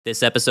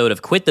This episode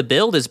of Quit the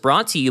Build is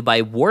brought to you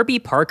by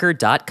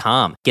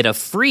warbyparker.com. Get a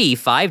free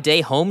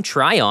 5-day home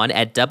try-on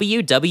at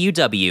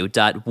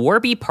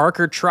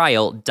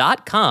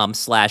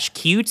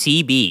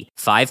www.warbyparkertrial.com/QTB.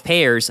 5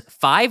 pairs,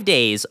 5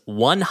 days,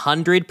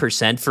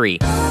 100% free.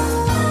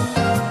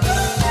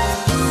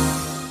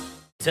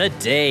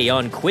 Today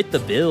on Quit the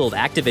Build,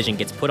 Activision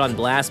gets put on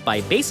blast by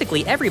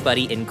basically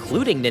everybody,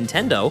 including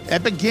Nintendo.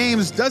 Epic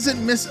Games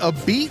doesn't miss a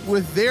beat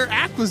with their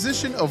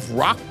acquisition of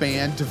Rock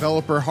Band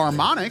developer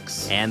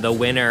Harmonix. And the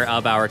winner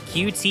of our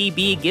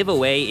QTB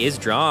giveaway is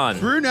drawn.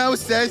 Bruno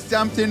says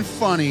something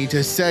funny to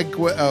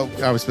segue. Oh,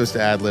 I was supposed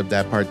to ad-lib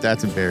that part.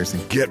 That's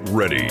embarrassing. Get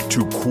ready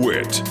to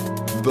quit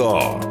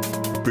the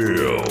build. Here we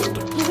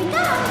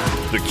go.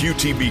 The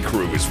QTB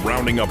crew is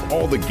rounding up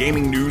all the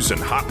gaming news and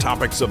hot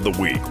topics of the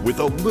week with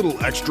a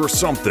little extra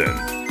something.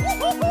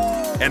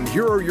 And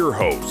here are your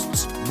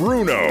hosts,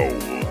 Bruno,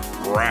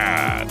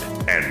 Brad,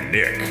 and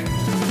Nick.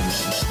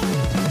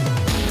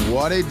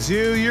 What it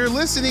do? You're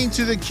listening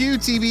to the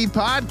QTB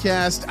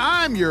podcast.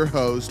 I'm your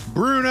host,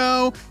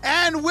 Bruno,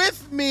 and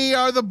with me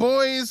are the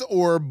boys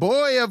or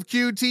boy of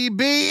QTB.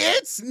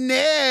 It's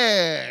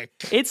Nick.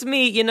 It's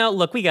me.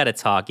 Look, we got to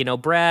talk.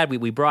 Brad,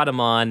 we brought him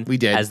on. We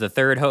did. As the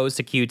third host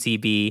of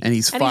QTB. And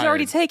he's fired. He's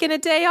already taken a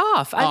day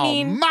off. I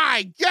mean,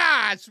 my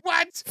gosh,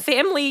 what?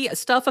 Family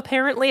stuff,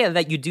 apparently,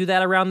 that you do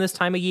that around this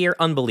time of year.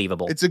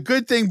 Unbelievable. It's a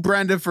good thing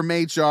Brenda from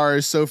HR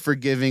is so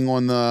forgiving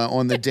on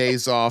the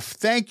days off.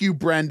 Thank you,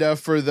 Brenda,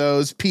 for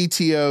those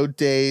PTO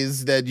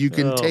days that you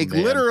can take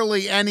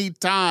literally any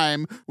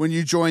time when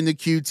you join the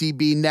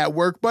QTB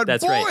network. But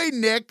that's boy, right.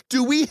 Nick,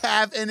 do we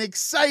have an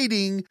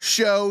exciting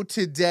show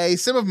today.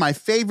 Some of my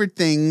favorite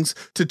things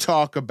to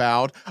talk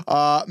about,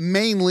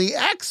 mainly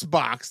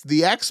Xbox.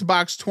 The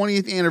Xbox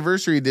 20th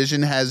Anniversary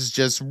Edition has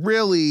just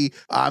really,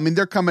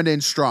 they're coming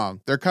in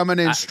strong. They're coming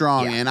in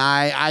strong. Yeah. And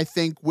I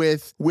think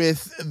with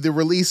the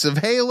release of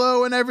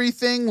Halo and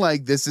everything,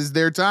 like, this is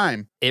their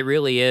time. It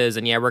really is.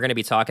 And yeah, we're going to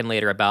be talking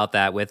later about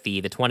that with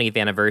the 20th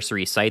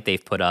anniversary site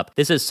they've put up.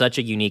 This is such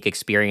a unique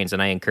experience,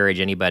 and I encourage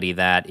anybody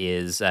that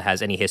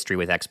has any history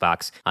with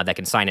Xbox that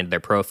can sign into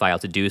their profile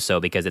to do so,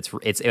 because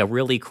it's a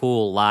really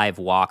cool live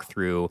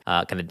walkthrough,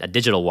 kind of a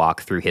digital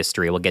walkthrough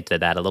history. We'll get to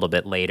that a little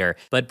bit later.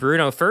 But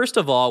Bruno, first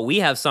of all, we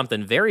have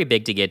something very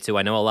big to get to.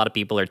 I know a lot of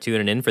people are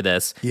tuning in for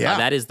this. Yeah.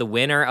 That is the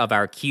winner of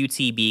our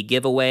QTB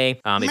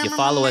giveaway. If you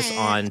follow us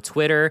on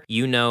Twitter,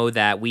 you know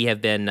that we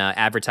have been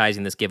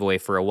advertising this giveaway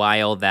for a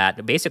while,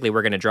 that basically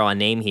we're going to draw a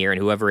name here,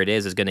 and whoever it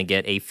is going to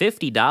get a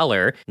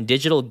 $50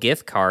 digital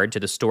gift card to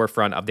the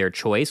storefront of their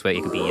choice. Where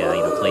it could be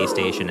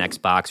PlayStation,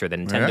 Xbox, or the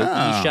Nintendo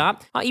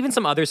eShop. Even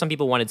some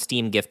people wanted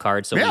Steam gift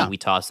cards, so we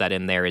tossed that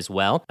in there as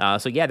well.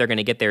 So yeah, they're going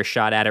to get their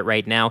shot at it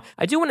right now.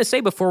 I do want to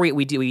say before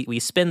we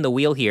spin the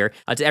wheel here,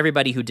 to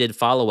everybody who did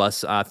follow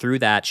us through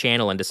that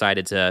channel and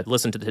decided to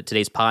listen to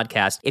today's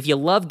podcast, if you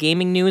love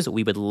gaming news,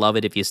 we would love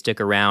it if you stick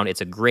around.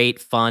 It's a great,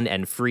 fun,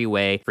 and free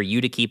way for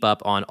you to keep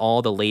up on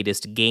all the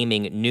latest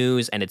gaming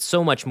news, and it's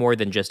so much more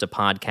than just a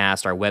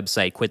podcast. Our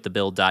website,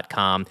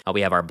 quitthebuild.com. We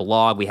have our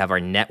blog. We have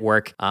our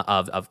network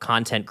of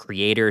content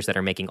creators that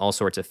are making all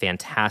sorts of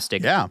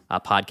fantastic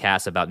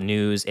podcasts about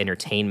news,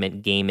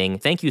 entertainment, gaming.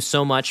 Thank you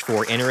so much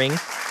for entering.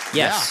 Yes.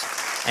 Yeah.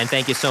 And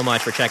thank you so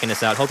much for checking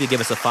us out. Hope you give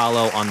us a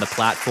follow on the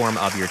platform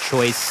of your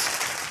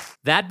choice.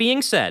 That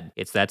being said,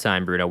 it's that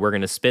time, Bruno. We're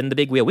going to spin the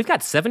big wheel. We've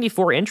got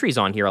 74 entries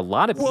on here. A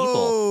lot of people.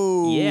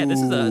 Whoa. Yeah,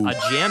 this is a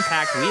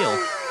jam-packed wheel.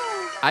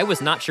 I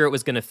was not sure it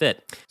was going to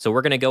fit. So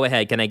we're going to go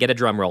ahead. Can I get a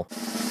drum roll?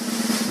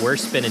 We're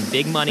spinning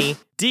big money.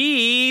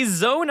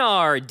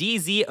 D-Zonar.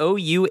 D-Z-O-U-N-A-R.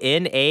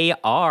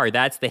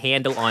 That's the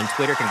handle on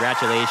Twitter.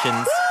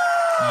 Congratulations.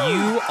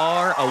 You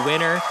are a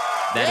winner.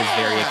 That is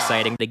very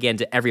exciting. Again,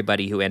 to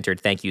everybody who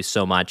entered, thank you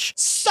so much.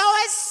 So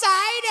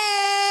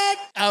excited!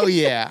 Oh,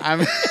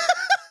 yeah.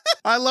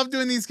 I love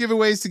doing these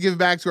giveaways to give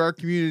back to our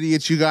community.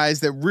 It's you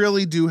guys that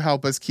really do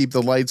help us keep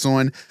the lights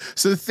on.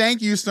 So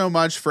thank you so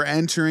much for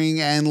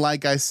entering. And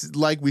like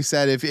we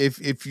said,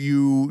 if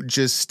you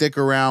just stick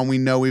around, we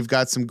know we've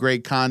got some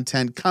great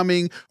content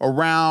coming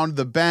around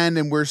the bend,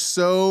 and we're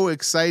so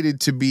excited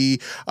to be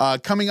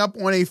coming up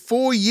on a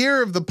full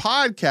year of the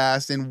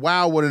podcast. And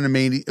wow, what an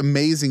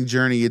amazing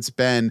journey it's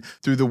been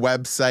through the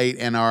website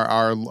and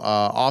our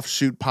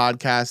offshoot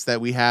podcast that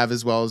we have,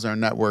 as well as our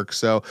network.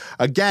 So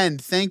again,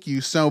 thank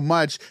you so much.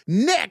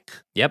 Nick,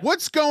 Yep.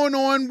 What's going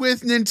on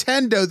with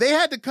Nintendo? They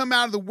had to come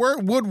out of the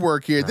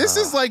woodwork here. This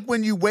is like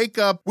when you wake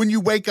up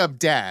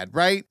dad,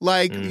 right?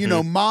 Like, you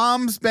know,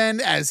 mom's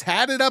has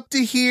had it up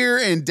to here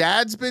and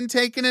dad's been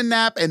taking a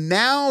nap, and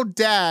now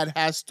dad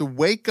has to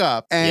wake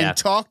up and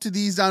talk to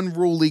these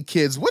unruly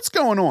kids. What's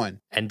going on?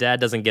 And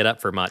dad doesn't get up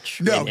for much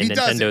in doesn't,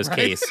 Nintendo's right?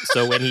 case.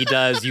 So when he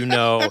does, you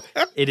know,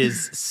 it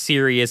is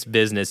serious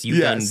business.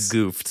 You've done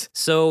goofed.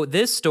 So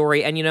this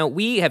story, and you know,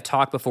 we have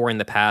talked before in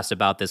the past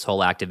about this whole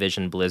Activision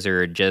Activision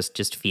Blizzard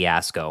just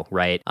fiasco,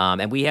 right?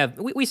 And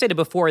we said it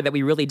before that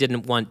we really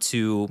didn't want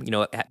to,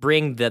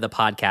 bring the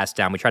podcast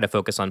down. We try to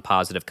focus on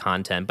positive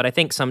content, but I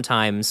think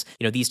sometimes,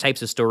 these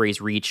types of stories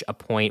reach a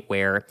point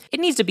where it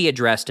needs to be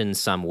addressed in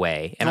some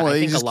way. And I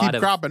think just a lot keep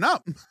of cropping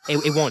up.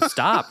 It won't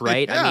stop,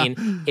 right? Yeah. I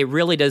mean, it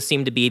really does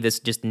seem to be this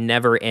just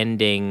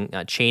never-ending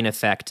chain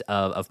effect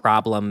of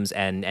problems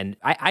and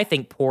I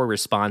think poor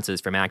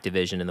responses from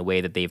Activision in the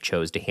way that they've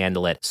chose to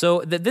handle it.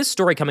 So this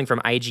story coming from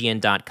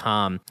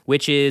IGN.com,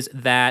 which is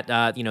that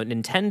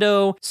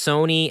Nintendo,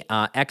 Sony,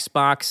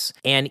 Xbox,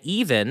 and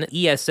even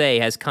ESA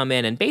has come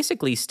in and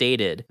basically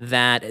stated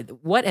that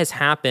what has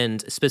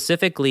happened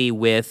specifically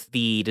with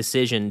the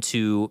decision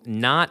to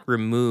not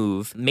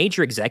remove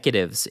major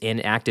executives in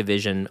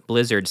Activision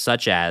Blizzard,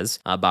 such as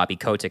Bobby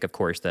Kotick, of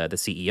course, the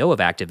CEO of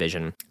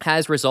Activision,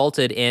 has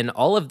resulted in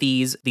all of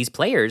these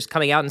players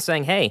coming out and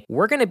saying, hey,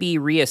 we're going to be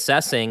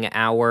reassessing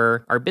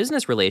our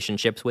business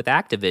relationships with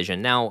Activision.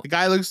 Now, The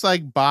guy looks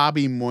like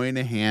Bobby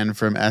Moynihan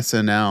from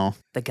SNL.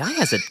 the guy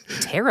has a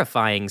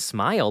terrifying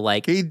smile.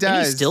 Like, He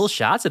does. Any still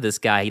shots of this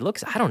guy, he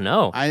looks, I don't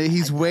know.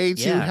 He's way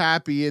too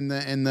happy in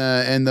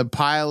the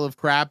pile of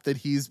crap that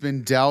he's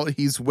been dealt.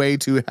 He's way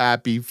too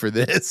happy for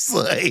this.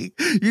 Like,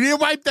 you need to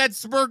wipe that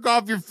smirk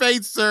off your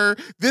face, sir.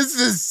 This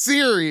is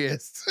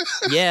serious.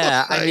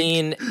 Yeah, I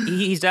mean,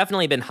 he's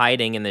definitely been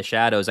hiding in the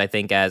shadows, I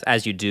think,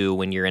 as you do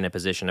when you're in a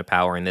position of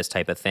power and this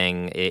type of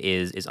thing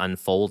is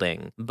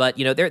unfolding. But,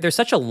 there's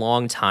such a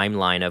long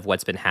timeline of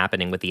what's been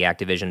happening with the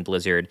Activision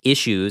Blizzard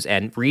issues,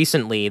 and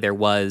recently there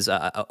was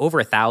over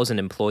 1,000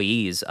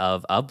 employees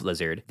of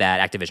Blizzard,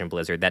 Activision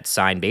Blizzard, that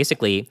signed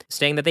basically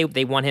saying that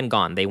they want him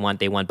gone. They want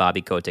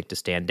Bobby Kotick to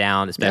stand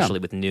down, especially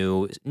with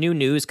new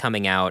news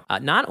coming out,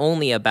 not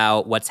only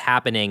about what's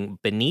happening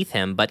beneath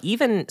him, but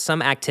even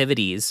some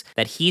activities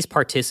that he's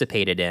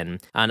participated in.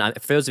 And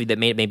for those of you that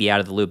may be out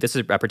of the loop, this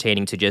is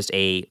pertaining to just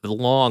a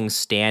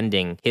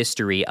long-standing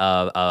history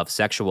of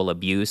sexual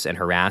abuse and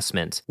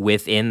harassment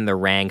within the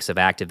ranks of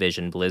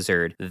Activision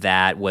Blizzard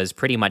that was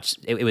pretty much,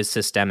 it was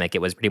systemic.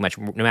 It was pretty much,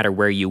 no matter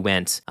where you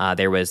went,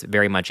 there was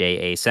very much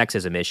a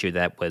sexism issue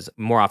that was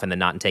more often than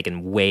not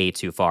taken way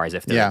too far, as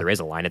if there is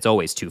a line. It's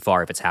always too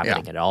far if it's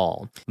happening at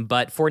all.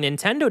 But for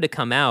Nintendo to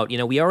come out,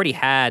 we already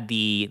had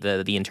the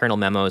internal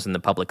memos and the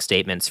public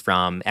statements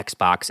from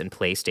Xbox and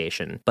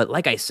PlayStation. But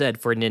like I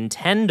said, for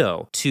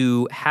Nintendo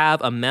to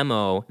have a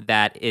memo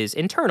that is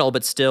internal,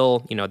 but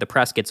still, the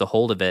press gets a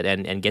hold of it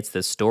and gets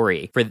this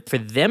story, for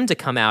them to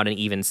come out and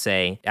even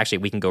say, actually,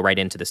 we can go right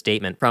into the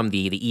statement from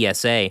the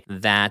ESA,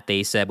 that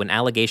they said, when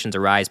allegations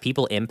arise,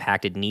 people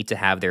impacted need to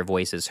have their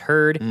voices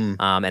heard,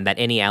 and that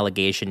any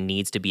allegation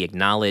needs to be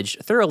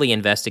acknowledged, thoroughly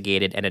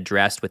investigated, and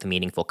addressed with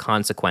meaningful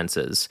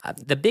consequences.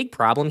 The big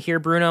problem here,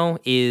 Bruno,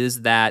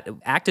 is that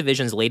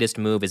Activision's latest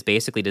move is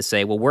basically to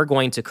say, well, we're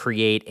going to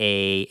create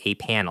a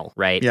panel,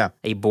 right? Yeah.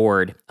 A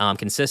board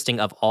consisting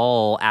of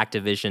all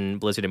Activision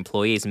Blizzard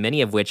employees,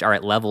 many of which are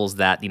at levels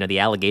that, the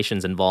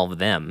allegations involve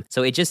them.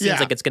 So it just seems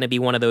like it's going to be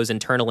one of those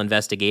internal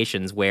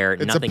investigations where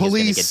nothing is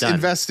going to get done.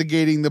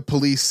 Investigating the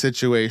police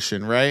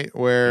situation, right?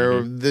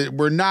 Where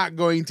we're not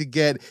going to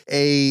get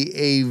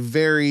a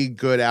very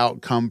good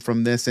outcome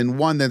from this, and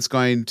one that's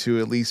going to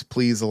at least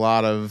please a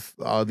lot of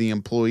the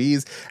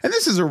employees. And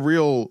this is a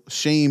real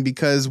shame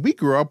because we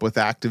grew up with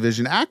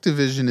Activision.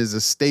 Activision is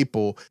a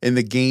staple in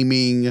the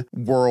gaming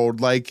world.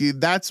 Like,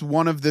 that's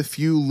one of the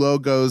few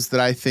logos that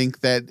I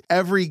think that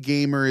every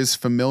gamer is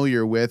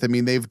familiar with. I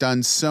mean, they've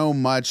done so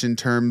much in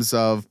terms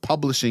of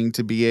publishing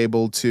to be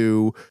able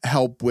to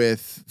help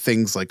with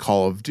things like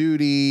Call of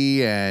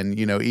Duty and,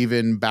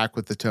 even back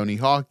with the Tony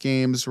Hawk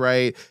games,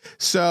 right?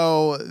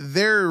 So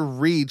their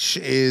reach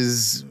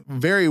is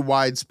very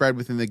widespread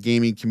within the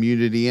gaming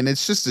community. And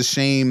it's just a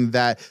shame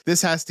that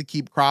this has to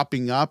keep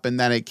cropping up and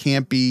that it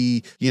can't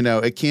be,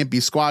 it can't be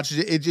squashed.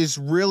 It just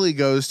really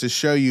goes to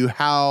show you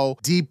how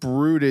deep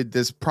rooted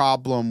this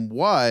problem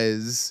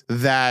was,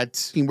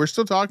 that we're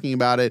still talking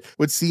about it.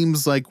 What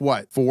seems like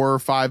 4 or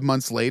 5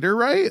 months later,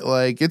 right?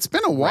 Like, it's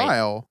been a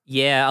while. Right.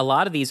 Yeah, a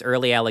lot of these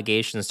early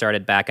allegations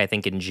started back, I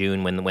think, in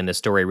June when the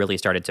story really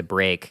started to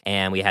break,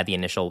 and we had the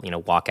initial,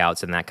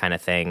 walkouts and that kind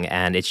of thing.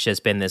 And it's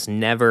just been this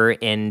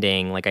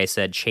never-ending, like I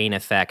said, chain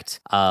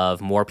effect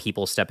of more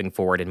people stepping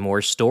forward and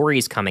more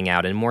stories coming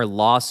out and more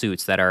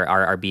lawsuits that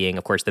are being,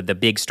 of course, the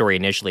big story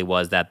initially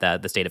was that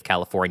the state of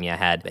California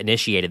had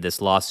initiated this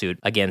lawsuit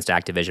against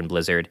Activision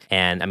Blizzard.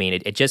 And I mean,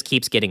 it just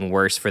keeps getting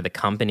worse for the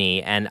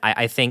company. And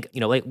I think,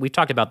 like we've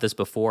talked about this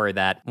before,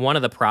 that one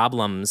of the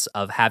problems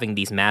of having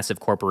these massive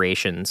corporations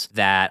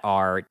that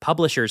are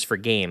publishers for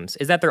games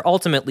is that they're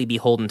ultimately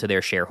beholden to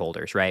their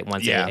shareholders, right?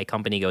 Once a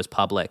company goes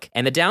public.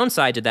 And the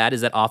downside to that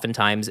is that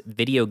oftentimes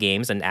video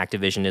games, and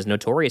Activision is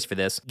notorious for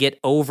this, get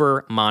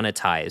over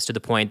monetized to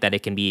the point that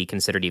it can be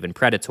considered even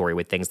predatory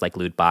with things like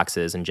loot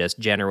boxes and just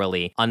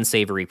generally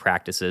unsavory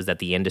practices that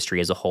the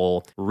industry as a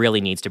whole really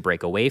needs to break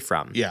break away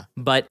from. Yeah.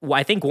 But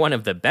I think one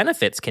of the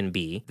benefits can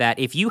be that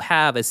if you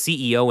have a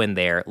CEO in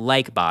there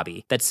like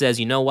Bobby that says,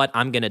 you know what,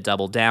 I'm going to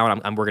double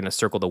down. We're going to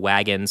circle the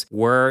wagons.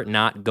 We're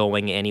not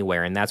going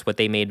anywhere. And that's what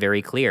they made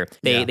very clear.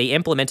 They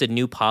implemented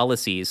new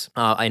policies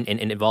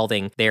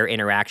involving their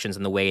interactions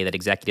and the way that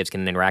executives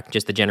can interact,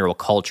 just the general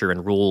culture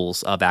and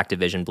rules of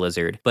Activision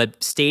Blizzard,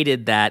 but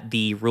stated that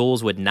the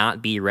rules would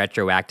not be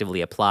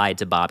retroactively applied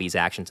to Bobby's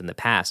actions in the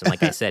past. And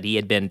like I said, he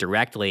had been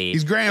directly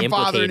He's grandfathered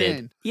implicated.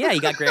 in. Yeah, he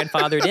got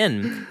grandfathered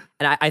in.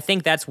 And I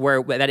think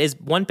that is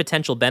one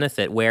potential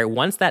benefit where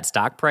once that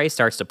stock price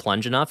starts to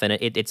plunge enough and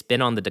it's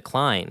been on the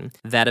decline,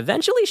 that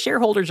eventually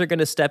shareholders are going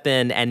to step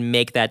in and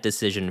make that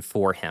decision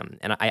for him.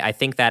 And I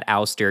think that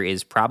ouster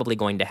is probably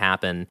going to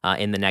happen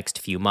in the next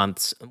few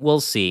months.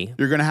 We'll see.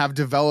 You're going to have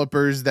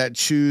developers that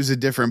choose a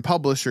different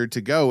publisher to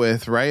go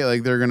with, right?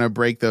 Like they're going to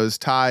break those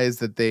ties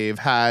that they've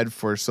had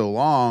for so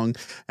long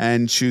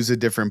and choose a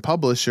different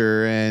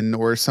publisher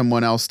or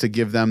someone else to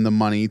give them the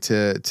money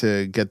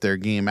to get their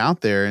game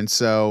out there. And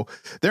so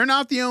they're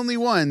not the only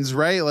ones,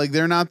 right? Like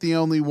they're not the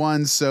only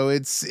ones. So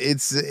it's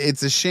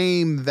a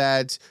shame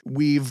that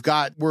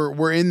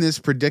we're in this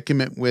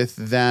predicament with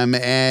them.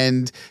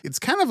 And it's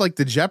kind of like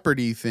the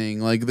Jeopardy thing,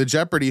 like the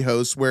Jeopardy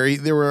host where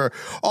there were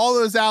all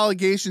those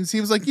allegations.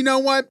 He was like, you know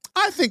what?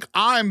 I think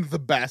I'm the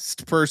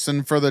best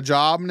person for the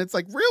job. And it's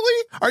like,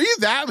 really? Are you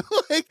that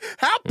like,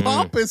 how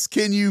pompous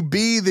can you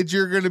be that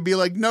you're going to be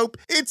like, nope,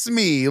 it's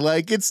me.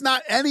 Like it's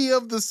not any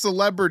of the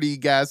celebrity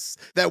guests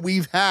that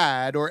we've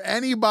had or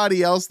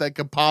anybody else that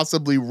could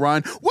possibly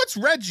run. What's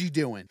Reggie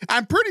doing?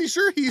 I'm pretty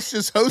sure he's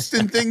just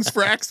hosting things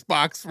for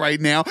Xbox right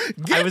now.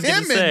 Get him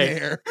in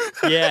there.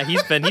 Yeah,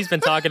 he's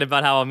been talking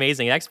about how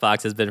amazing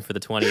Xbox has been for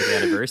the 20th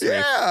anniversary.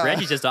 Yeah.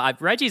 Reggie's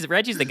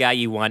the guy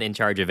you want in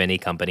charge of any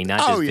company, not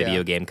just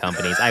video game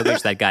companies. I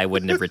wish that guy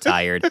wouldn't have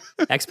retired.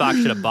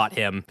 Xbox should have bought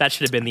him. That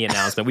should have been the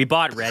announcement. We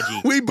bought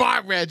Reggie. We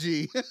bought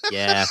Reggie.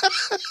 Yeah.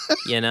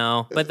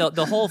 But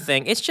the whole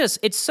thing,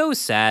 it's so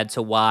sad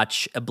to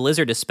watch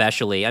Blizzard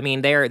especially. I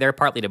mean, they're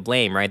partly to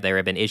blame, right? There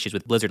have been issues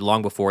with Blizzard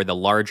long before the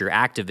larger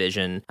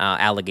Activision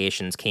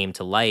allegations came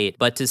to light.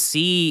 But to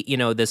see,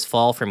 this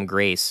fall from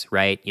grace,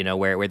 right?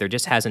 Where there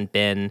just hasn't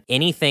been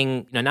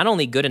anything, not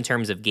only good in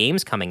terms of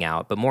games coming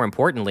out, but more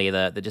importantly,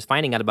 the just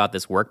finding out about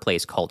this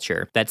workplace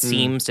culture that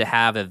seems to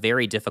have a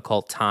very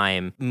difficult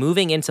time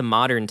moving into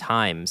modern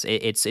times.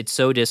 It's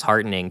so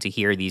disheartening to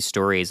hear these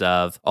stories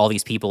of all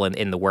these people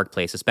in the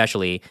workplace,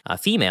 especially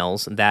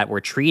females, that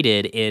were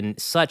treated in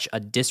such a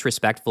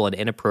disrespectful and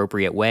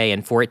inappropriate way,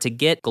 and for it to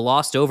get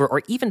glossed over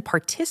or even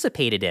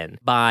participated in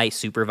by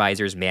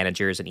supervisors,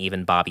 managers, and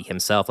even Bobby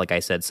himself. Like I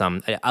said,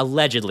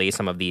 allegedly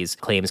some of these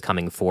claims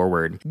coming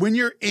forward. When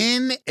you're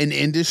in an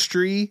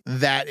industry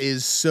that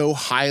is so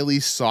highly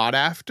sought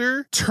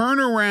after,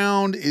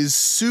 turnaround is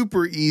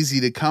super easy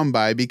to come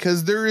by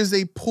because there is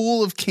a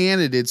pool of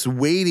candidates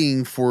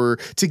waiting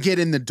to get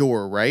in the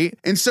door, right?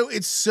 And so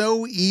it's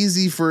so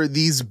easy for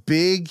these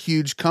big,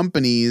 huge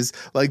companies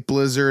like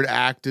Blizzard,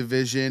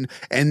 Activision,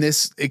 and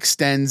this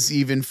extends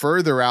even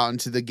further out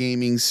into the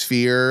gaming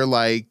sphere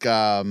like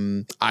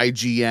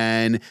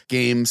IGN,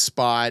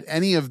 GameSpot,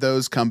 any of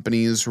those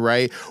companies,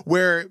 right?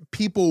 Where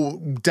people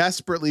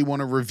desperately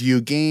want to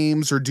review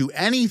games or do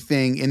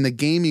anything in the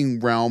gaming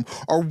realm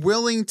are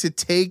willing to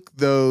take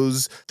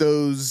those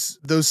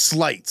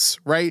slights,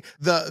 right?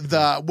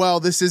 Well,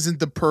 this isn't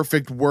the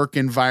perfect work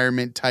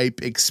environment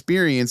type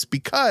experience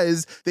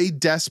because they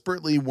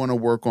desperately want to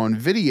work on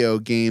video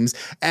games.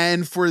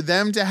 And for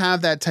them to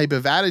have that type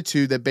of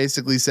attitude that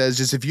basically says,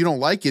 just if you don't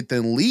like it,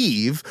 then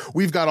leave.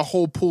 We've got a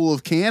whole pool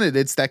of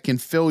candidates that can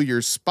fill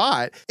your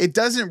spot. It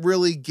doesn't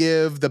really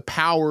give the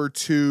power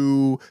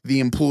to the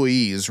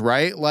employees,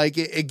 right? Like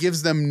it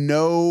gives them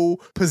no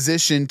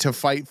position to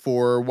fight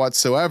for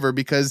whatsoever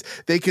because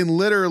they can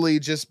literally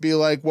just be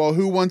like, well,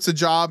 who wants a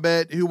job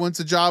at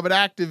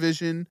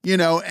Activision,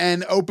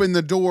 and open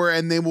the door,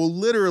 and they will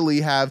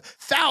literally have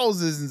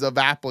thousands of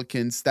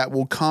applicants that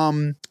will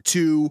come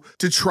to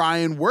try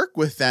and work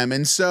with them.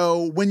 And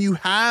so when you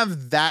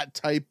have that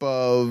type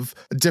of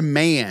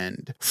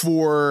demand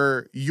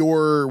for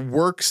your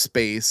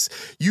workspace,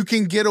 you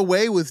can get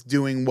away with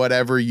doing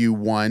whatever you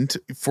want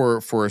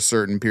for a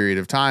certain period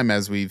of time,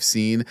 as we've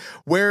seen,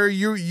 where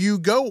you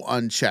go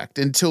unchecked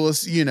until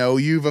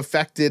you've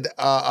affected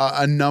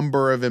a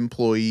number of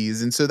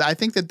employees. And so I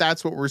think that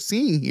that's what we're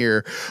seeing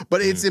here.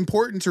 But it's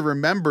important to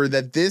remember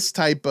that this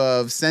type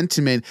of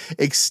sentiment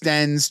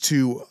extends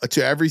to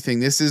everything.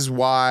 This is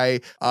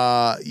why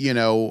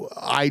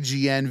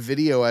IGN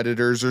video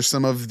editors are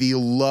some of the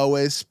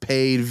lowest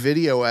paid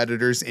video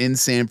editors in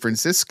San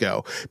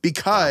Francisco,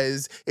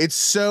 because it's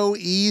so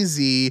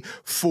easy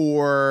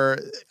for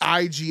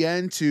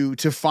IGN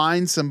to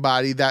find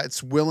somebody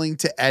that's willing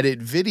to edit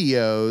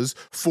videos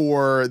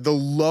for the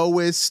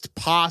lowest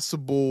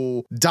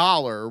possible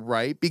dollar,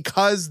 right?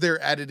 Because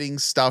they're editing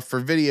stuff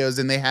for videos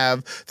and they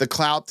have the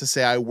clout to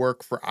say, I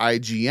work for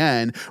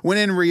IGN, when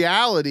in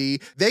reality,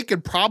 they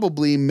could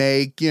probably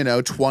make,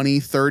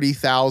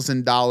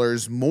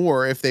 $20,000-$30,000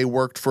 more if they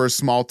worked for a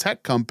small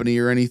tech company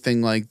or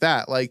anything like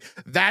that. Like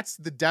that's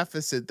the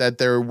deficit that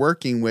they're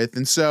working with.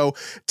 And so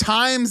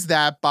times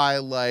that by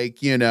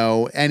like, you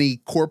know, any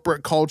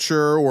corporate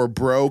culture or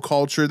bro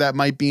culture that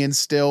might be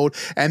instilled,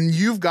 and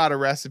you've got a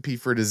recipe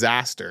for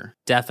disaster.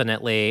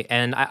 Definitely.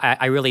 And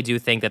I really do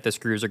think that the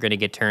screws are going to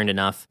get turned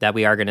enough that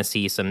we are going to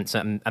see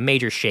a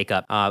major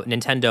shakeup.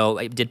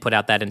 Nintendo did put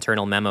out that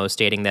internal memo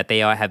stating that they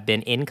have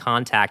been in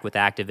contact with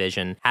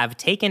Activision, have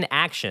taken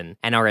action,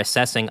 and are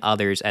assessing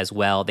others as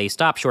well. They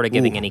stopped short of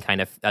giving any kind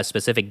of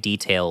specific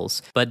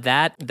details. But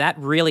that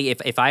really,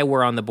 if I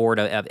were on the board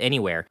of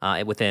anywhere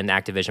within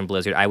Activision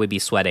Blizzard, I would be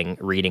sweating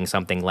reading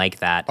something like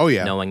that. Oh,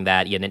 yeah. Knowing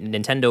that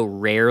Nintendo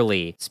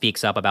rarely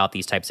speaks up about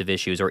these types of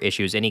issues or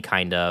issues any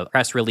kind of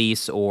press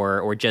release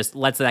or just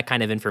lets that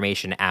kind of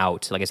information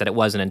out. Like I said, it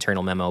was an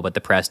internal memo, but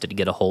the press did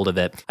get a hold of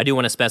it. I do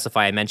want to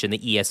specify, I mentioned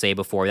the ESA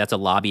before. That's a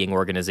lobbying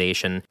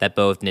organization that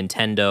both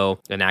Nintendo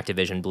and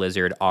Activision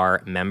Blizzard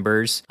are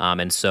members.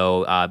 And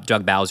so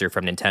Doug Bowser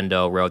from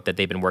Nintendo wrote that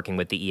they've been working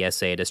with the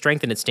ESA to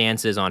strengthen its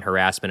stances on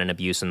harassment and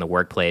abuse in the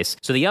workplace.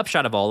 So the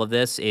upshot of all of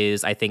this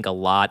is I think a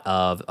lot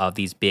of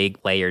these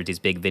big players, these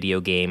big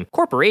video game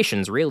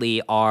corporations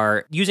really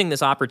are using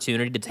this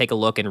opportunity to take a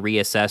look and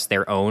reassess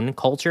their own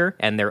culture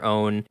and their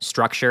own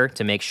structure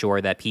to make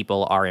sure that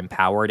people are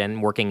empowered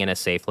and working in a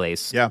safe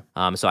place. Yeah.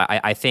 So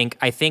I think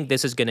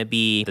this is going to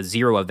be the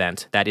zero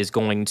event that is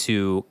going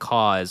to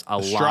cause a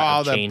lot of changes.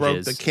 Straw that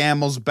broke the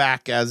camel's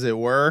back, as it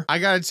were. I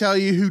got to tell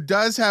you who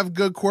does have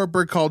good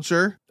corporate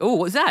culture. Oh,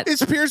 what's that?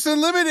 It's Pierce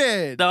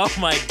Unlimited. Oh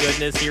my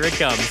goodness, here it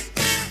comes.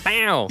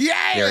 Bam!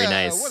 Yeah! Very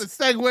nice. What a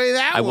segue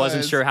that was. I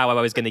wasn't sure how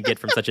I was going to get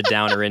from such a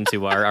downer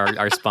into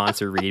our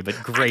sponsor read, but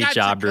great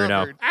job,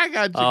 Bruno. I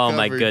got you covered.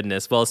 My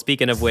goodness. Well,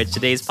 speaking of which,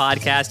 today's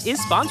podcast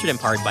is sponsored in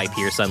part by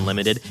Pierce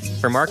Unlimited.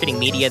 For marketing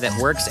media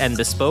that works and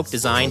bespoke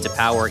design to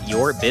power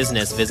your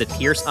business, visit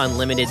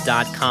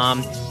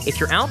pierceunlimited.com.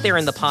 If you're out there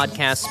in the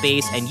podcast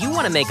space and you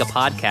want to make a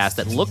podcast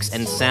that looks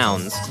and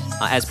sounds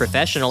as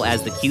professional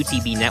as the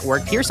QTB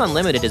network, Pierce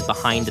Unlimited is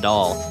behind it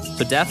all.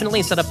 So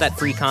definitely set up that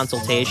free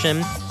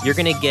consultation. You're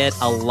going to get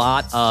a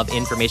lot of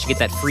information. Get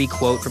that free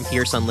quote from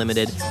Pierce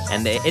Unlimited,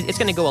 and it's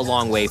going to go a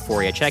long way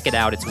for you. Check it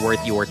out. It's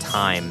worth your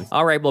time.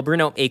 All right, well,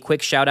 Bruno, a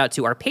quick shout out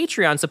to our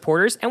Patreon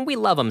supporters, and we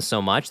love them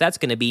so much. That's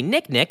going to be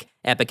Nick,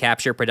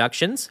 Epicapture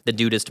Productions, The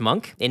Dudist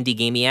Monk, Indie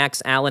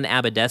Gamiacs, Alan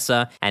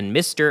Abadessa, and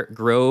Mr.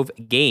 Grove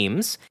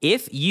Games.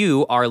 If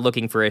you are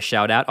looking for a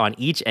shout out on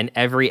each and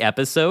every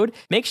episode,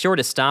 make sure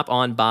to stop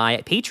on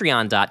by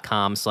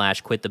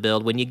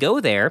patreon.com/quitthebuild. When you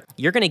go there,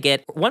 you're going to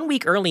get 1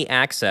 week early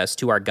access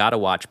to our Gotta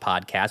Watch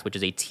podcast, which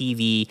is a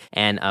TV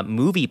and a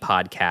movie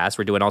podcast.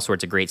 We're doing all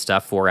sorts of great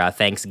stuff for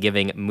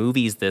Thanksgiving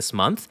movies this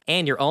month.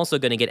 And you're also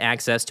going to get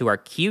access to our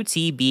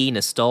QTB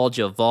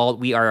Nostalgia Vault.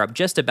 We are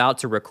just about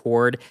to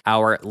record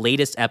our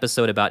latest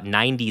episode about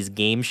 90s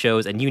game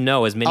shows. And you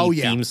know, as many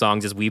theme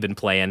songs as we've been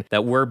playing,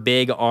 that we're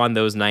big on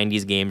those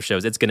 90s game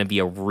shows. It's going to be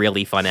a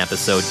really fun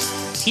episode.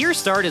 Tiers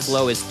start as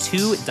low as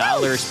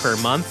 $2 per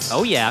month.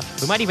 Oh, yeah.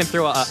 We might even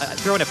throw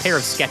in a pair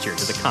of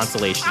Skechers as a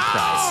consolation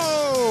prize.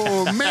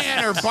 Oh,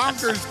 man, or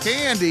bonkers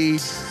candy.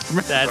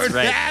 That's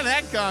right.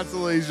 That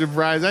consolation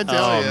prize, I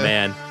tell you. Oh,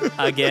 man.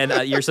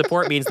 Again, your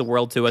support means the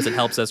world to us. It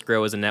helps us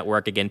grow as a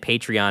network. Again,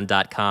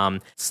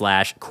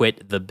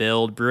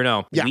 patreon.com/quitthebuild.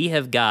 Bruno, we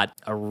have got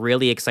a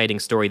really exciting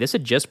story. This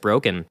had just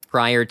broken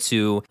prior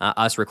to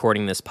us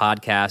recording this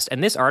podcast.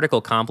 And this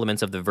article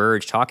compliments of The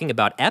Verge talking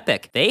about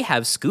Epic. They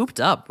have scooped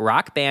up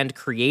rock band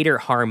creator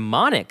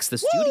Harmonix. The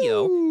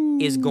studio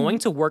is going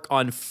to work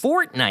on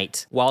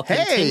Fortnite while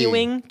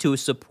continuing to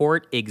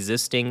support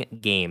existing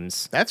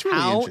games. That's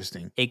really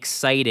interesting.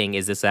 Exciting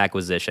is this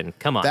acquisition?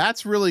 Come on.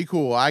 That's really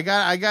cool. I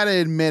got to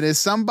admit, as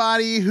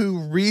somebody who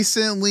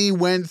recently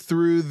went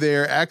through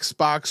their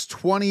Xbox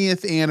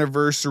 20th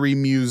anniversary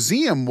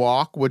museum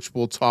walk, which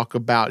we'll talk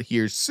about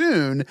here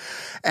soon,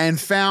 and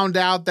found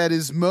out that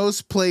his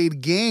most played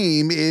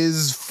game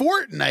is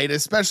Fortnite,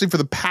 especially for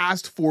the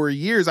past 4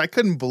 years. I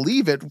couldn't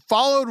believe it.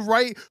 Followed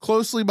right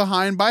closely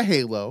behind by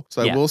Halo.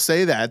 So I will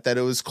say that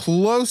it was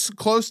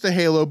close to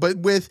Halo, but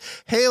with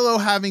Halo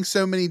having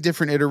so many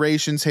different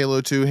iterations, Halo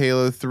 2,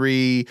 Halo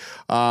 3,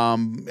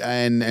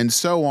 and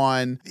so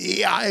on,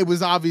 it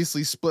was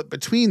obviously split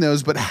between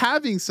those, but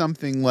having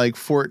something like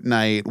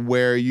Fortnite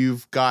where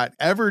you've got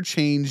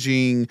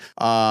ever-changing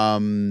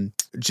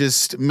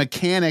just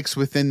mechanics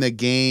within the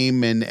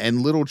game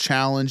and little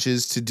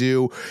challenges to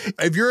do.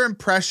 If your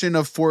impression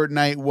of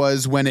Fortnite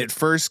was when it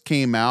first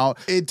came out,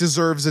 it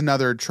deserves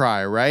another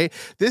try, right?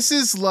 This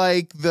is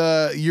like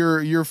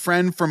your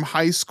friend from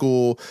high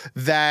school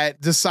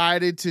that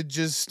decided to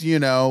just,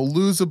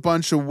 lose a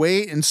bunch of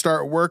weight and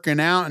start working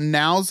out, and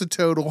now's a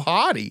total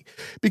hottie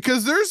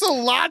because there's a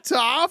lot to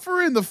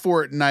offer in the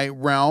Fortnite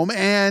realm.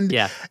 And,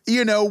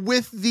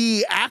 with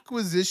the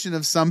acquisition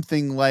of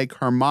something like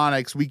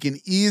Harmonix, we can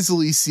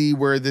easily see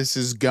where this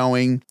is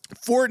going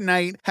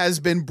Fortnite has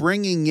been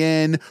bringing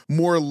in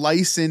more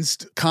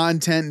licensed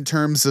content in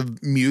terms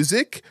of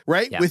music,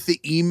 right? With the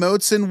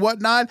emotes and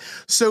whatnot.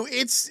 So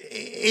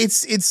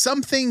it's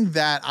something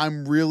that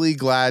I'm really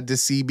glad to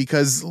see,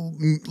 because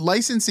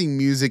licensing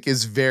music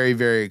is very,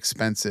 very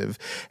expensive.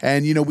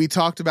 And, you know, we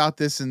talked about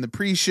this in the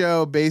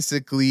pre-show.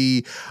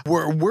 Basically,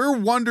 we're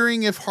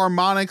wondering if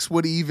Harmonix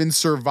would even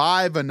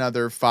survive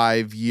another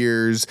 5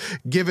 years,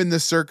 given the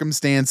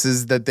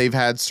circumstances that they've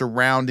had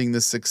surrounding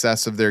the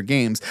success of their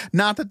games.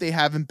 Not that they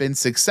haven't been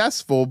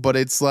successful, but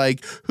it's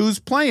like, who's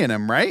playing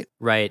them, right?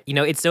 Right. You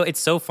know, it's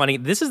so funny.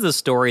 This is the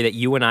story that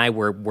you and I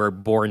were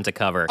born to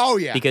cover. Oh,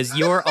 yeah. Because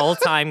your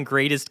all-time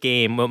greatest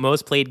game,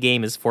 most played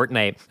game, is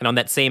Fortnite. And on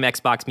that same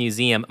Xbox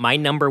Museum, my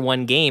number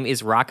one game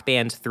is Rock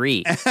Band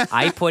 3.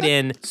 I put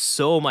in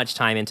so much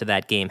time into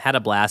that game, had a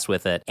blast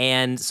with it.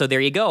 And so there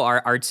you go.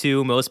 Our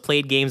two most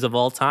played games of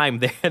all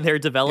time, their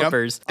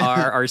developers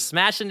are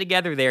smashing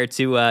together there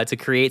to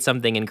create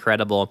something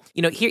incredible.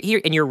 You know,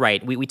 here, and you're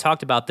right. We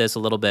talked about this a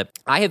little bit.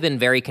 I have been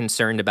very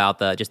concerned about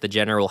the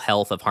general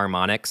health of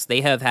Harmonix.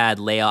 They have had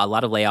a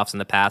lot of layoffs in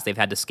the past. They've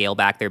had to scale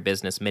back their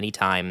business many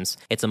times.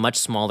 It's a much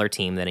smaller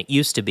team than it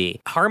used to be.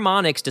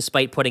 Harmonix,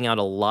 despite putting out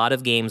a lot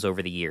of games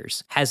over the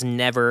years, has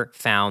never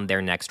found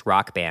their next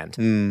Rock Band.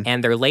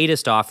 And their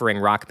latest offering,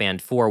 Rock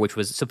Band 4, which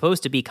was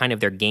supposed to be kind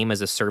of their game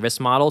as a service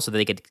model so that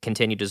they could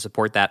continue to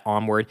support that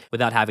onward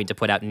without having to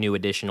put out new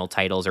additional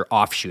titles or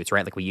offshoots,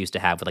 right? Like we used to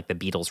have with like the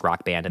Beatles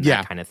Rock Band and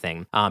that kind of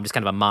thing. Just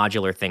kind of a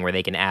modular thing where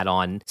they can add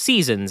on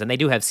seasons, and they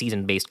do have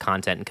season-based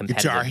content and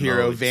competitive Guitar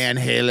Hero modes. Van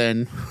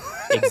Halen.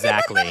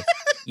 Exactly.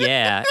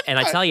 Yeah. And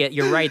I tell you,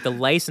 you're right. The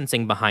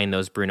licensing behind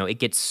those, Bruno, it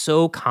gets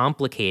so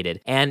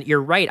complicated. And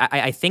you're right.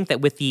 I think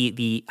that with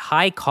the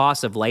high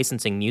cost of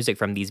licensing music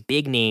from these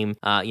big name,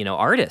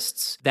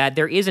 artists, that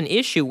there is an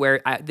issue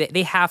where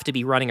they have to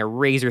be running a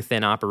razor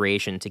thin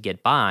operation to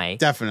get by.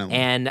 Definitely.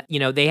 And, you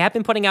know, they have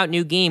been putting out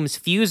new games.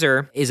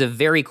 Fuser is a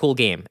very cool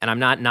game, and I'm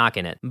not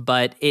knocking it,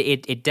 but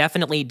it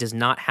definitely does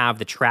not have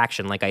the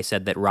traction, like I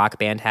said, that Rock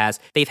Band has.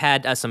 They've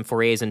had some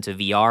forays into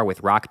VR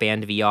with Rock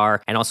Band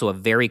VR, and also a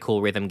very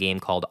cool rhythm game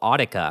called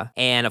Audica.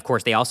 And of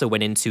course, they also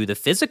went into the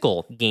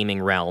physical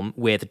gaming realm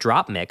with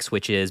Drop Mix,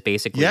 which is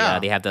basically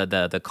they have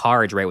the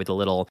cards, right, with the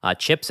little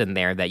chips in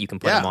there that you can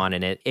put them on,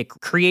 and it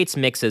creates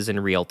mixes in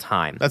real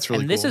time. That's really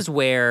cool. And this is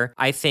where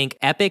I think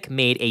Epic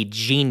made a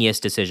genius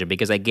decision,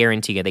 because I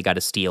guarantee you they got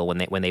a steal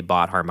when they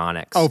bought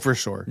Harmonix. Oh, for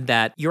sure.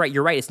 That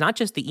you're right. It's not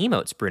just the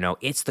emotes, Bruno.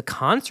 It's the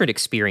concert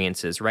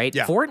experiences, right?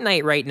 Yeah.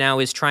 Fortnite right now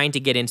is trying to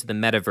get into the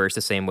metaverse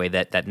the same way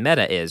that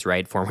Meta is,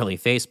 right? Formerly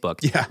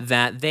Facebook. Yeah.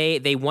 That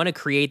they want to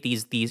create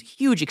these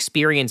huge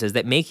experiences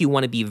that make you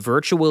want to be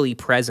virtually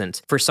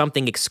present for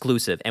something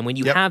exclusive. And when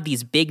you have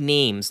these big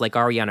names like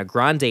Ariana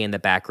Grande in the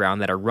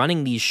background that are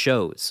running these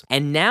shows,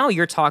 and now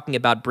you're talking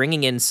about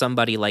bringing in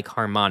somebody like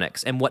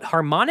Harmonix. And what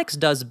Harmonix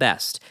does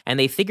best, and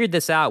they figured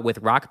this out with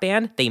Rock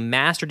Band, they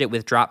mastered it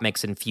with Drop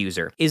Mix and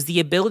Fuser, is the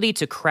ability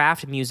to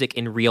craft music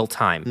in real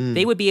time.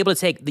 They would be able to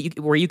take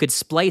where you could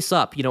splice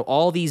up, you know,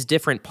 all these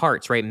different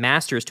parts, right?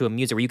 Masters to a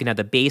music where you can have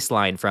the bass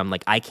line from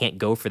like I Can't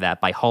Go For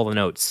That by Hall &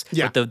 Oates.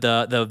 Yeah. With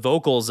the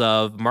vocals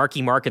of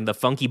Marky Mark and the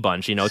Funky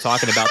Bunch, you know,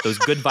 talking about those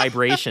good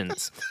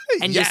vibrations.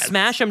 And you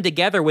smash them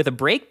together with a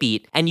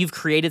breakbeat, and you've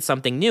created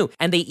something new.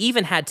 And they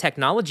even had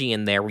technology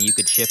in there where you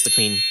could shift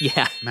between,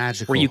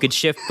 magical. where you could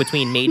shift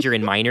between major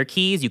and minor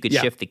keys. You could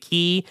shift the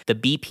key, the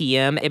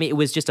BPM. I mean, it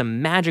was just a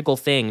magical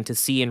thing to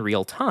see in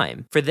real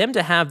time. For them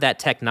to have that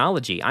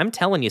technology, I'm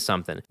telling you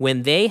something.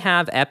 When they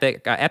have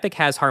Epic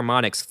has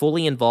Harmonix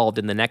fully involved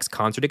in the next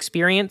concert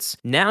experience,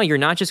 now you're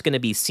not just going to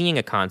be seeing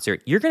a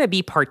concert, you're going to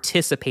be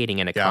participating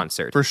in a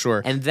concert. For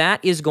sure. And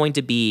that is going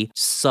to be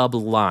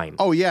sublime.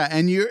 Oh yeah,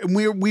 and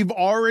we've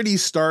already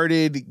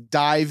started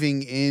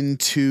diving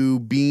into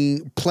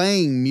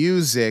playing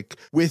music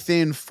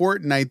within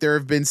Fortnite. There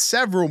have been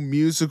several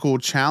musical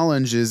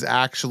challenges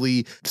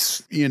actually,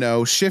 you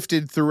know,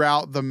 shifted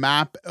throughout the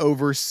map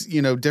over,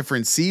 you know,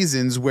 different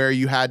seasons where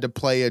you had to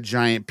play a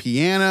giant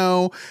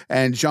piano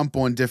and jump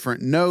on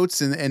different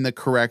notes in the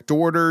correct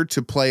order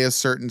to play a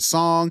certain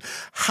song.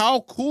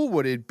 How cool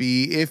would it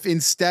be if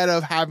instead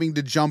of having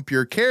to jump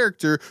your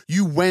character,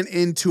 you went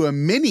into a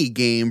mini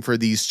game for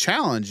these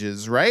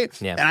challenges, right?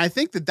 Yeah. And I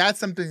think that that's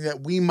something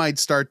that we might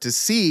start to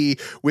see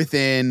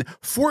within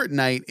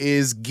Fortnite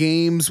is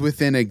games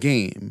within a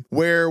game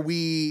where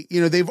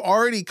they've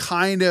already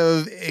kind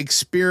of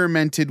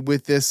experimented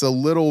with this a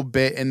little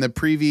bit in the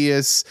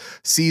previous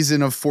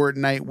season of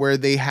Fortnite where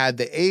they had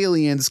the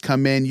aliens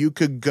come in. You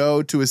could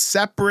go to a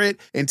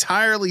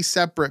entirely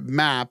separate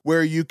map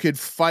where you could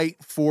fight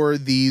for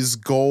these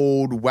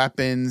gold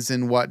weapons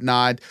and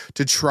whatnot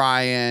to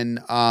try and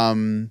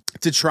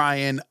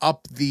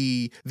up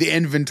the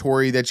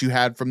inventory that you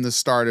had from the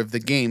start of the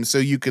game. So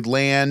you could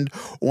land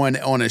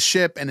on a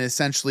ship and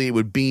essentially it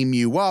would beam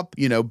you up,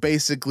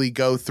 basically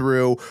go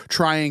through,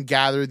 try and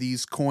gather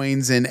these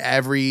coins, and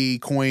every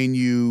coin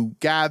you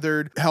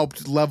gathered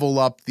helped level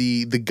up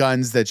the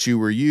guns that you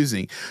were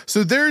using.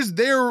 So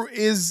there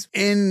is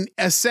in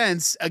a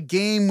sense a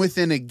game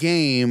within a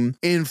game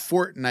in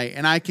Fortnite,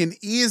 and I can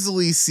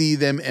easily see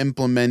them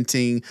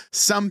implementing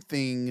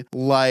something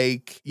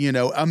like,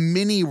 a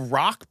mini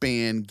Rock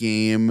Band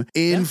game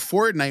in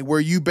Fortnite where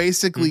you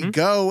basically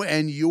go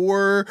and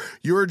your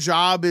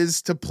job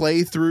is to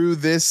play through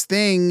this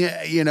thing,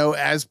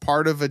 as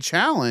part of a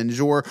challenge,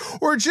 or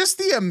just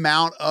the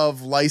amount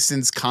of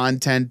licensed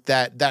content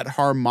that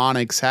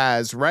Harmonix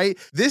has, right?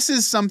 This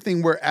is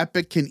something where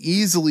Epic can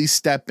easily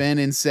step in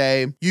and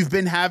say, you've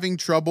been having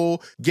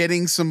trouble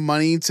getting some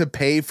money to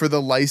pay for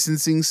the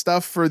licensing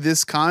stuff for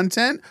this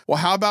content. Well,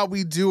 how about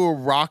we do a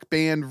Rock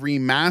Band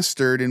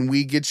remastered and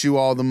we get you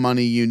all the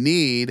money you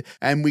need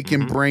and we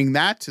can bring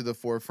that to the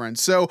forefront.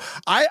 So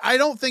I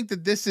don't think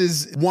that this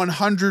is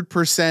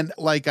 100%,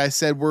 like I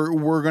said,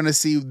 we're going to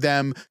see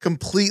them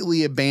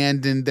completely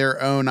abandon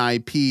their own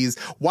IPs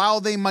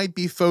while they might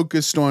be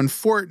focused on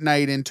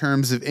Fortnite in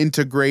terms of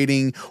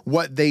integrating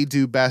what they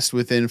do best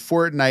within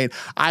Fortnite.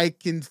 I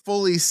can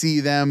fully see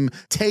them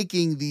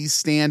taking these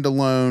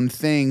standalone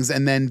things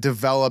and then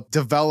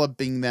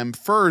developing them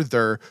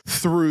further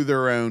through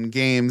their own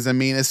games. I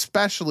mean,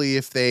 especially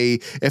if they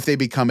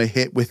become a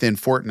hit within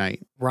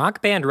Fortnite.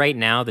 Rock Band right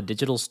now, the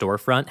digital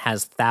storefront,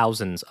 has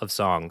thousands of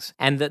songs.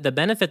 And the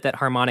benefit that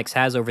Harmonix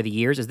has over the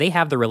years is they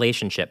have the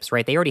relationships,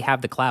 right? They already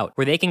have the clout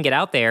where they can get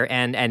out there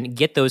and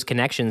get those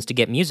connections to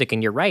get music.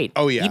 And you're right.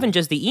 Oh, yeah. Even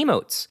just the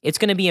emotes. It's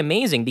going to be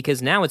amazing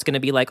because now it's going to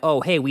be like, oh,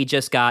 hey, we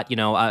just got,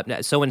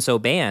 so-and-so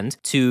band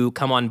to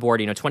come on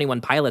board, 21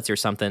 Pilots or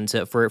something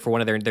for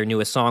one of their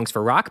newest songs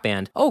for Rock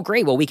Band. Oh,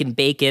 great. Well, we can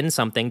bake in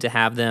something to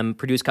have them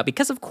produce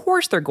because of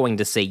course they're going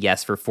to say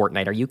yes for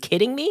Fortnite. Are you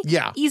kidding me?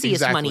 Yeah,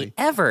 easiest money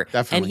ever.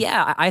 Definitely. And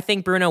yeah, I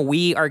think, Bruno,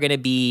 we are going to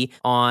be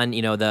on,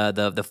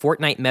 the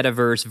Fortnite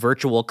metaverse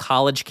virtual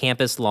college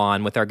campus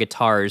lawn with our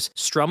guitars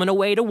strumming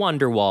away to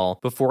Wonderwall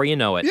before you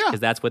know it. Yeah.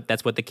 Because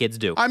that's what the kids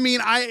do. I mean,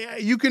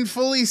 you can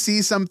fully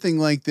see something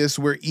like this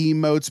where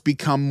emotes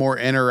become more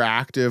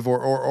interactive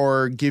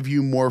or give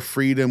you more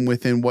freedom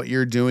within what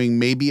you're doing.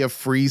 Maybe a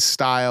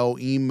freestyle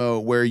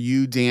emote where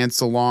you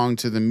dance along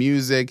to the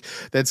music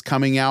that's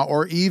coming out,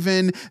 or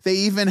they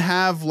even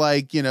have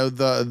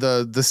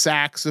the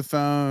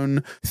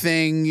saxophone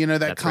thing,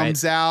 that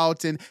comes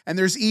out, and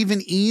there's even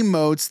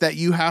emotes that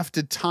you have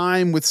to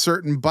time with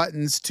certain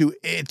buttons to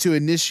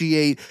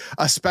initiate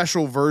a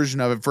special version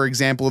of it. For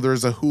example,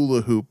 there's a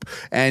hula hoop,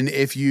 and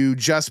if you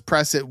just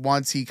press it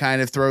once, he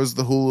kind of throws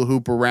the hula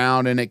hoop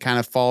around and it kind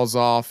of falls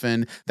off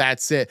and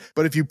that's it.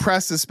 But if you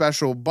press a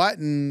special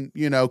button,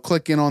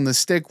 clicking on the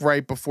stick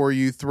right before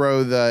you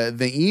throw the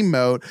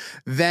emote,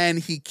 then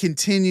he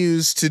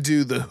continues to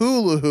do the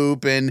hula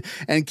hoop and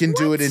can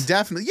do it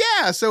indefinitely.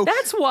 Yeah, so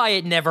that's why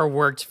it never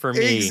worked for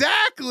me.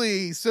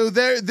 Exactly. So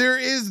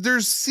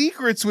there's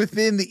secrets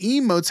within the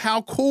emotes.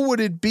 How cool would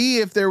it be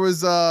if there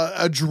was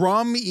a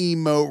drum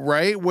emote,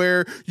 right?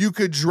 Where you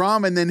could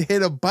drum and then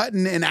hit a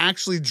button and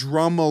actually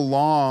drum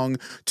along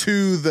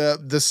to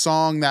the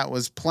song that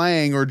was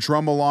playing, or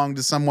drum along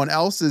to someone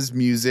else's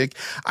music.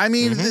 I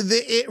mean,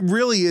 it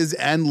really is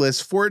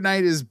endless.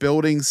 Fortnite is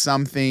building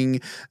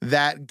something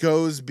that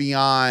goes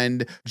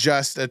beyond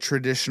just a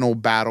traditional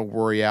battle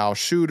royale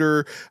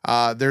shooter.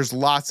 There's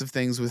lots of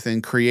things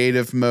within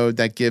creative mode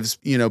that gives,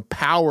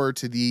 power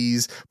to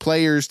these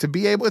players to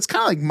be able, it's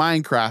kind of like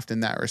Minecraft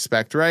in that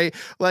respect, right?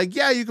 Like,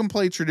 yeah, you can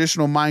play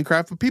traditional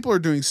Minecraft, but people are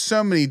doing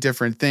so many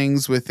different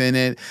things within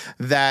it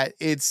that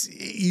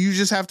you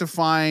just have to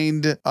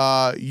find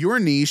your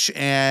niche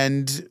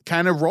and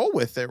kind of roll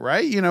with it,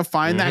 right?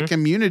 Find that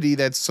community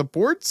that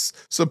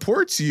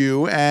supports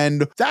you,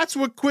 and that's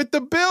what Quit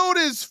the Build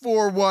is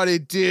for. What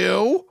it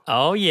do?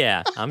 Oh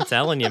yeah, I'm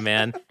telling you,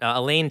 man.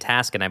 Elaine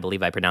Taskin, I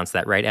believe I pronounced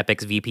that right,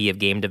 Epic's VP of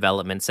Game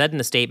Development, said in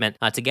a statement,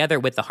 together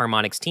with the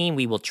Harmonix team,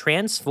 we will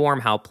transform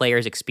how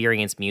players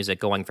experience music,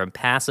 going from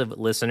passive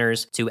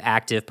listeners to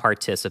active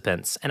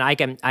participants. And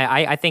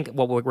I think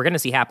what we're going to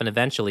see happen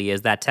eventually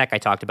is that tech I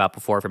talked about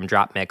before from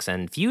DropMix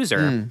and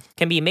Fuser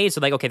can be made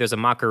so, like, okay, there's a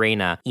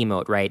Macarena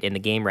emote, right, in the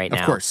game right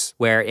now. Of course.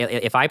 Where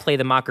if I play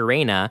the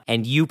Macarena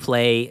and you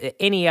play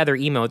any other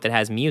emote that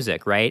has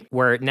music, right,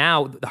 where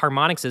now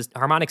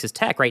Harmonix's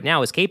tech right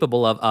now is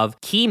capable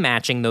of key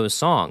matching those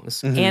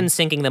songs and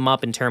syncing them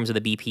up in terms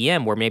of the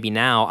BPM, where maybe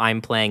now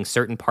I'm playing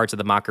certain parts of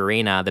the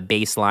Macarena, the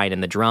bass line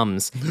and the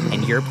drums,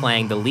 and you're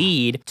playing the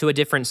lead to a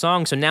different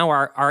song. So now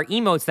our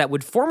emotes that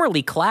would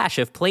formerly clash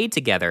if played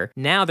together,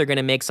 now they're going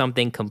to make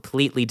something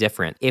completely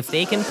different. If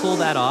they can pull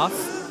that off,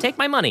 take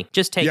my money.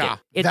 Just take it.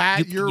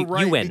 You're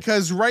right. You win.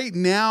 Because right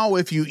now,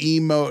 if you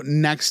emote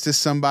next to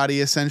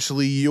somebody,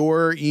 essentially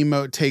your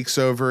emote takes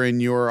over in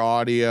your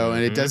audio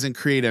and it doesn't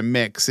create a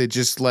mix. It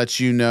just lets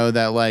you know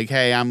that like,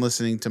 hey, I'm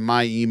listening to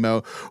my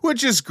emote,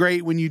 which is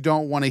great when you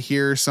don't want to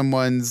hear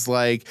someone's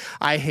like,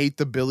 I hate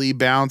the Billy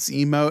Bounce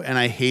emote and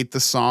I hate the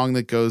song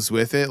that goes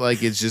with it.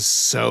 Like it's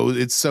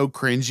so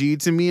cringy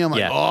to me. I'm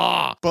like,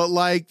 oh, but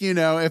like, you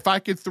know, if I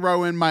could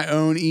throw in my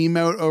own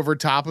emote over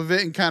top of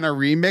it and kind of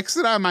remix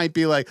it, I might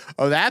be like,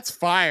 oh, that's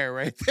fire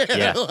right there.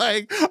 Yeah.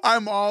 Like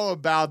I'm all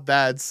about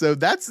that. So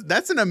that's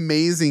an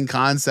amazing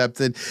concept.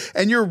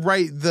 And you're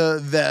right.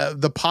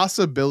 The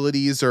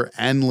possibilities are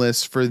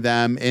endless for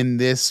them in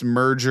this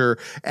merger.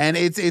 And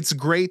it's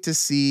great to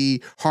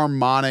see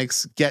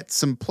Harmonix get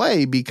some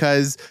play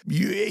because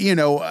you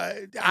know,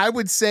 I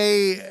would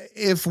say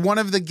if one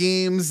of the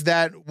games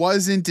that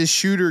wasn't a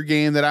shooter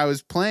game that I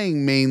was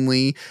playing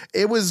mainly,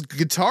 it was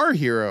Guitar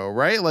Hero,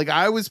 right? Like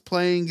I was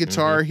playing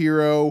Guitar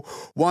Hero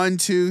 1,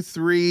 2,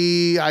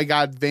 3. I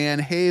got Van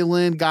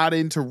Halen, got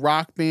into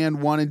Rock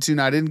Band 1 and 2.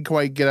 And I didn't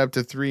quite get up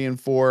to 3 and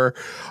 4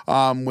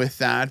 with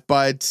that.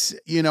 But,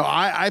 you know,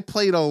 I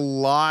played a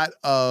lot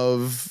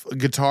of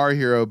Guitar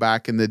Hero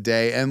back in the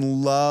day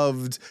and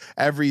loved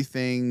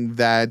everything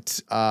that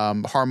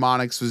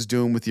Harmonix was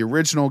doing with the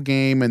original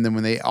game. And then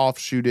when they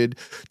offshooted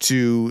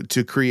to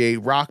create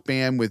Rock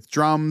Band with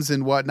drums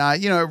and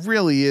whatnot, you know, it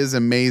really is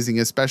amazing,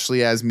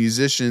 especially as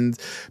musicians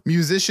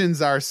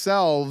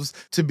ourselves,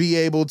 to be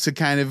able to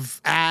kind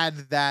of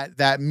add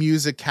that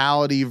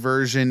musicality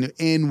version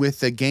in with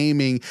the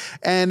gaming.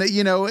 And,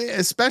 you know,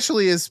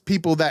 especially as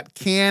people that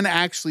can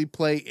actually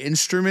play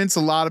instruments,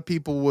 a lot of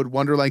people would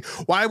wonder, like,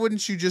 why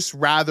wouldn't you just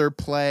rather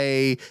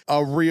play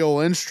a real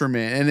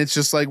instrument? And it's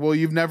just like, well,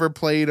 you've never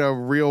played a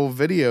real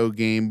video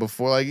game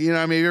before. Like, you know,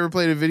 I mean, have you ever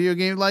played a video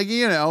game? Like,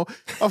 you know,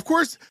 of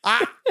course,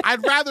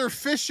 I'd rather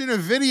fish in a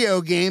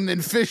video game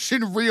than fish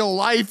in real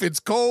life. It's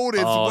cold,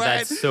 it's wet. Oh,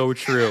 that's so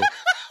true.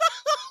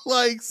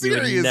 Like,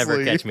 seriously. You would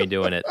never catch me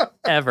doing it.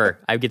 Ever.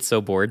 I get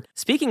so bored.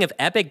 Speaking of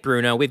epic,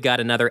 Bruno, we've got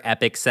another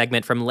epic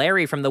segment from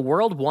Larry from the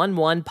World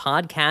 1-1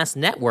 Podcast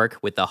Network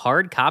with the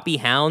Hard Copy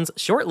Hounds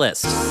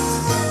shortlist.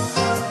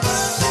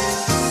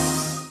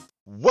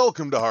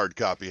 Welcome to Hard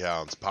Copy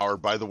Hounds, powered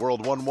by the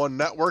World 1-1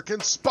 Network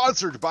and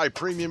sponsored by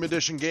Premium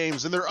Edition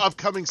Games and their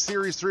upcoming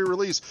Series 3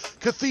 release,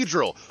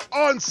 Cathedral,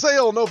 on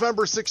sale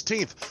November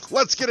 16th.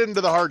 Let's get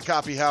into the Hard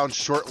Copy Hounds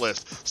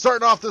shortlist.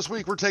 Starting off this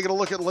week, we're taking a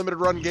look at limited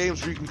run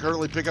games where you can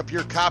currently pick up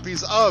your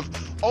copies of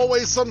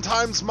Always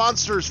Sometimes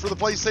Monsters for the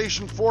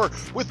PlayStation 4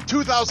 with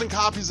 2,000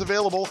 copies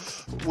available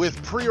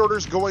with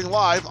pre-orders going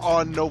live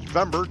on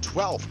November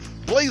 12th.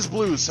 Blaze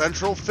Blue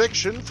Central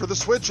Fiction for the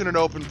Switch in an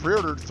open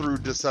pre-order through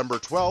December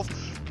 12th.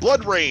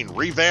 Blood Rain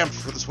revamped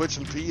for the Switch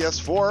and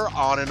PS4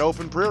 on an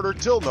open pre-order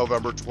till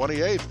November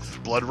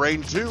 28th. Blood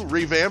Rain 2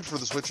 revamped for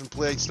the Switch and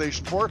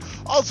PlayStation 4,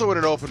 also in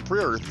an open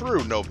pre-order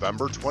through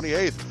November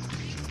 28th.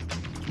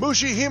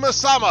 Mushihima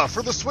Sama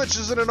for the Switch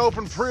is in an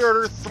open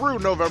pre-order through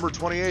November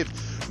 28th.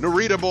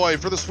 Narita Boy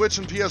for the Switch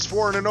and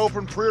PS4 in an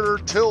open pre-order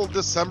till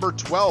December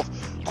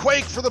 12th.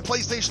 Quake for the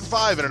PlayStation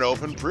 5 in an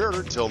open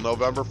pre-order till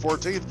November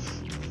 14th.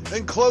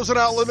 And closing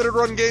out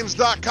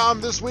LimitedRunGames.com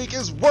this week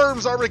is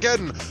Worms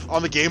Armageddon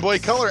on the Game Boy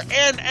Color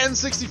and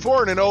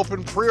N64 in an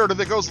open pre-order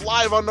that goes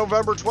live on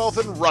November 12th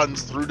and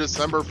runs through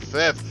December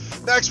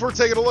 5th. Next, we're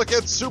taking a look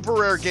at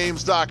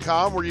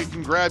SuperRareGames.com, where you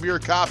can grab your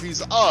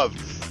copies of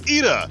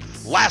Ida,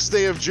 Last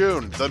Day of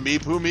June, the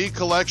Meepoo Me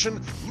Collection,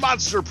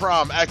 Monster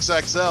Prom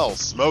XXL,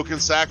 Smoke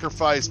and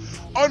Sacrifice,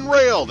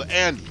 Unrailed,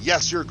 and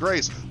Yes Your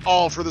Grace,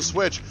 all for the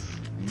Switch.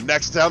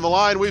 Next down the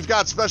line, we've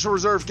got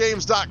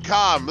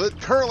SpecialReserveGames.com that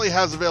currently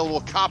has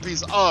available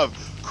copies of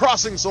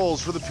Crossing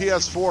Souls for the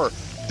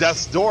PS4,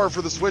 Death's Door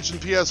for the Switch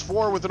and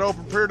PS4 with an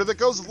open pre-order that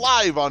goes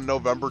live on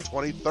November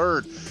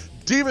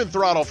 23rd. Demon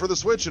Throttle for the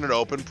Switch in an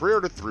open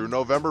pre-order through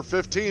November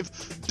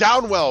 15th.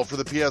 Downwell for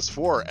the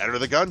PS4. Enter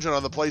the Gungeon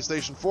on the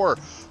PlayStation 4.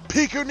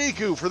 Piku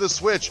Niku for the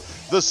Switch.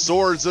 The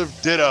Swords of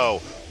Ditto.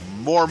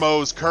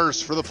 Mormo's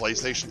Curse for the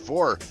PlayStation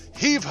 4.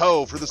 Heave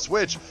Ho for the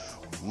Switch.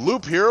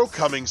 Loop Hero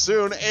coming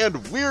soon,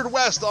 and Weird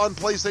West on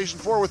PlayStation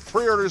 4 with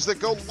pre-orders that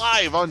go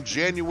live on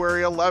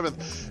January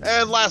 11th.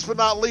 And last but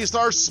not least,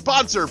 our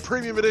sponsor,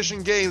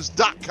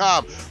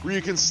 PremiumEditionGames.com, where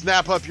you can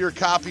snap up your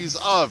copies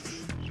of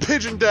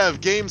Pigeon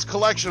Dev Games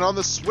Collection on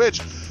the Switch,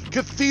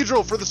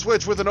 Cathedral for the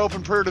Switch with an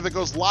open pre-order that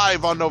goes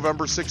live on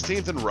November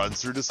 16th and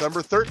runs through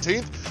December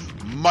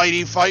 13th,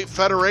 Mighty Fight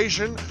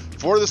Federation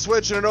for the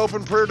Switch in an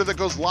open pre-order that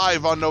goes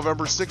live on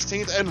November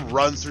 16th and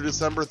runs through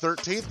December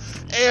 13th,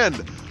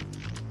 and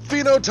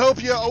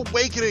Phenotopia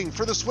Awakening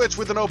for the Switch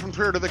with an open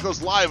pre-order that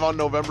goes live on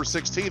November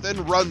 16th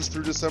and runs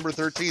through December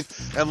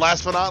 13th. And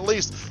last but not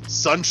least,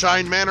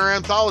 Sunshine Manor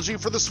Anthology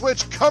for the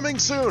Switch coming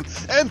soon.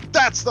 And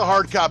that's the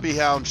Hard Copy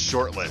Hound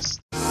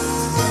shortlist.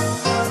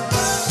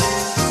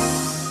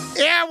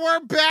 Yeah,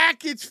 we're back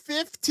back. It's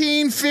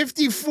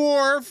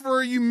 15:54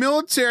 for you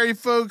military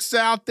folks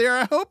out there.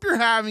 I hope you're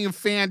having a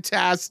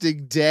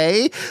fantastic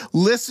day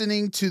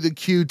listening to the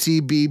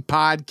QTB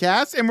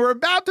podcast. And we're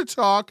about to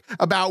talk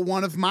about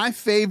one of my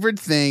favorite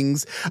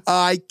things.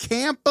 I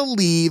can't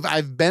believe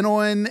I've been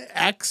on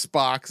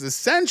Xbox,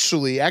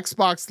 essentially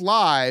Xbox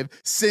Live,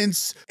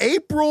 since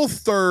April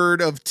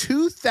 3rd of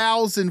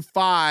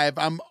 2005.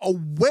 I'm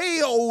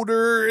way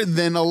older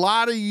than a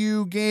lot of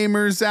you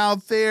gamers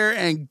out there.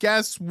 And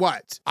guess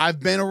what? I've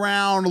been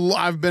around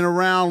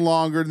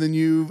longer than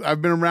you.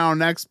 I've been around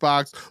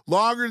Xbox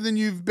longer than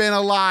you've been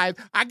alive.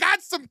 I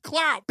got some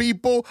clout,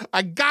 people.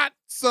 I got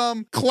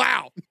some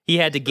clout. He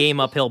had to game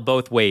uphill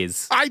both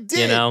ways. I did.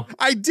 You know?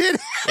 I did.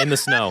 In the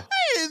snow.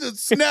 In the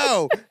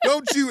snow.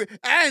 Don't you?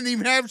 I didn't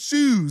even have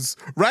shoes,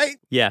 right?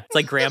 Yeah, it's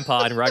like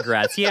Grandpa and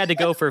Rugrats. He had to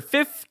go for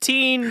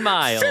 15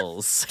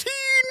 miles. 15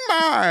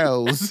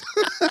 miles.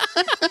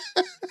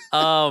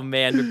 Oh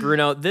man,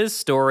 Bruno, this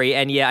story,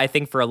 and yeah, I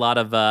think for a lot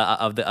of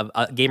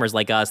gamers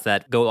like us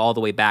that go all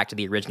the way back to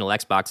the original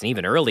Xbox and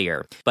even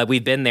earlier, but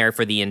we've been there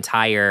for the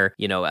entire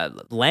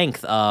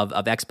length of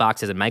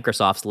Xbox's and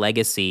Microsoft's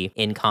legacy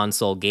in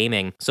console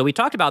gaming. So we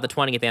talked about the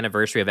 20th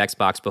anniversary of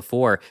Xbox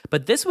before,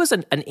 but this was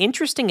an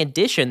interesting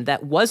addition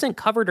that wasn't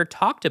covered or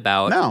talked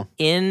about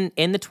in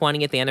the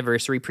 20th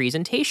anniversary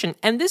presentation,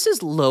 and this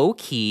is low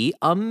key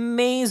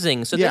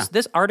amazing. So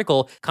this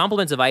article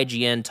compliments of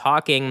IGN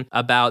talking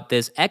about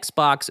this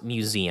Xbox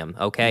Museum,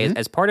 okay? Mm-hmm.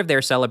 As part of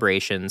their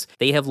celebrations,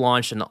 they have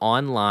launched an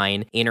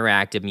online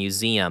interactive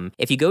museum.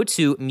 If you go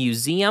to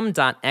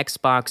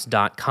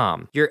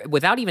museum.xbox.com,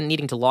 without even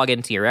needing to log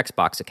into your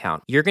Xbox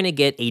account, you're going to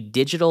get a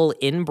digital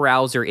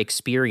in-browser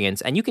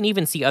experience, and you can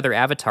even see other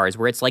avatars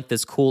where it's like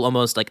this cool,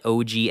 almost like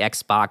OG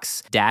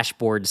Xbox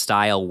dashboard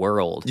style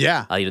world.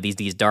 Yeah.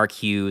 These dark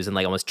hues and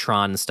like almost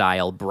Tron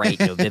style, bright,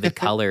 vivid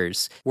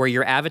colors, where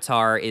your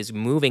avatar is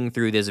moving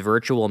through this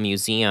virtual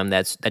museum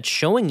that's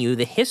showing you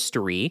the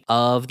history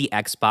of the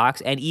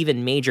Xbox and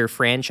even major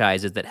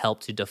franchises that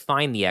help to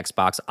define the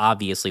Xbox.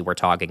 Obviously, we're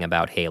talking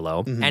about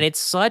Halo. Mm-hmm. And it's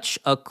such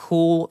a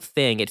cool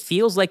thing. It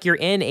feels like you're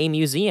in a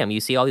museum.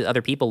 You see all these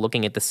other people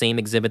looking at the same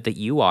exhibit that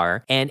you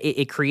are. And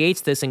it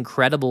creates this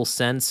incredible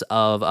sense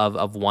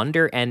of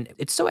wonder. And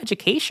it's so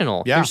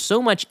educational. Yeah. There's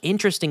so much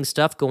interesting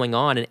stuff going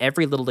on. And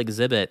every little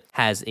exhibit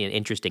has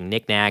interesting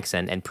knickknacks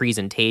and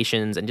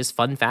presentations and just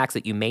fun facts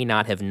that you may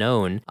not have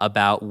known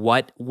about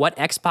what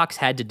Xbox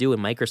had to do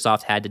and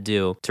Microsoft had to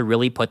do to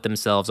really put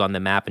themselves on the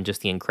map and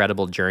just the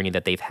incredible journey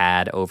that they've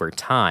had over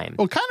time.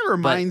 Well, it kind of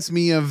reminds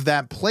me of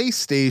that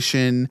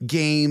PlayStation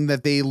game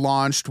that they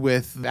launched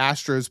with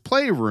Astro's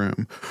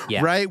Playroom,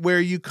 right? Where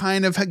you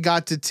kind of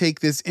got to take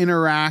this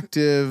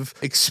interactive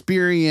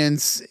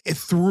experience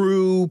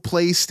through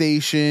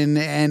PlayStation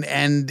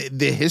and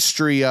the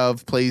history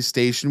of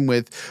PlayStation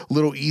with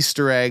little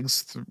Easter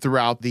eggs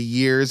throughout the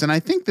years. And I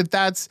think that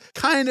that's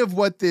kind of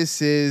what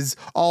this is,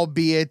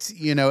 albeit,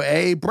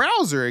 a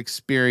browser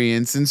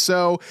experience. And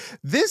so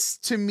this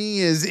to me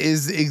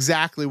is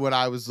exactly what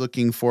I was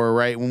looking for,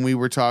 right? When we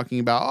were talking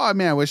about, oh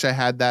man, I wish I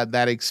had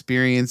that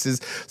experience,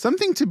 is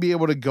something to be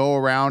able to go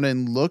around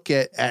and look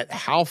at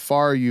how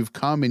far you've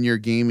come in your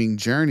gaming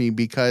journey.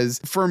 Because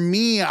for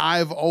me,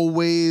 I've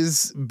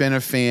always been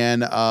a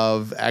fan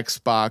of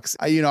Xbox.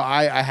 I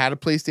had a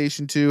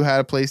PlayStation 2,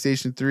 had a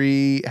PlayStation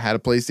 3, had a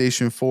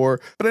PlayStation 4,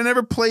 but I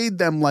never played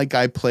them like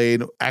I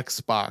played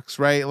Xbox,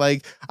 right?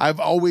 Like I've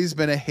always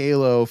been a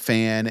Halo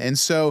fan. And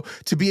so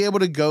to be able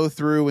to go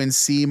through and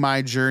see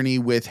my journey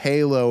with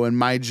Halo and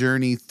my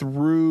journey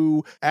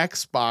through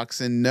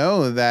Xbox and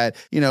know that,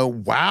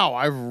 wow,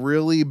 I've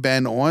really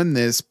been on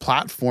this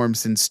platform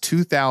since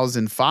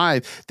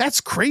 2005.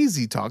 That's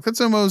crazy talk.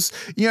 That's almost,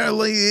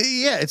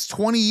 it's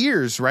 20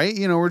 years, right?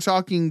 We're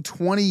talking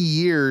 20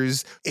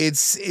 years.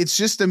 It's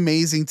just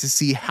amazing to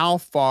see how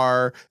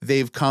far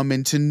they've come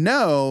and to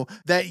know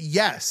that,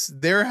 yes,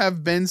 there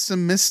have been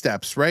some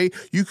missteps, right?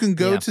 You can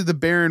go to the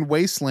barren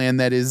wasteland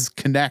that is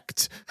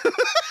Kinect.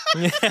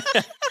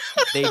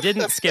 They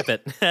didn't skip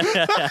it.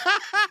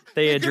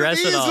 They address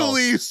it all.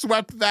 Easily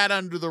swept that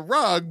under the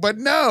rug, but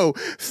no,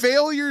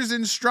 failures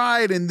in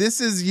stride. And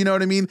this is,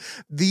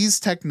 these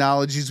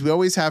technologies, we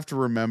always have to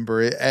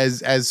remember it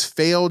as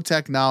failed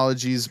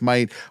technologies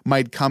might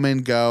come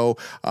and go.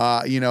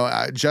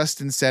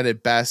 Justin said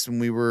it best when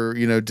we were,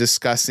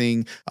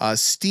 discussing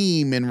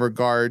Steam in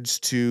regards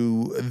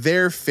to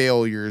their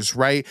failures,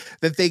 right?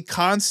 That they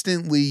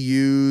constantly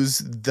use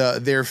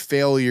their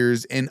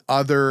failures in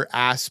other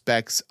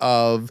aspects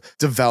of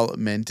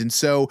development. And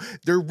so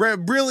there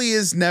really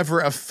is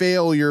never a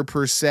failure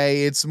per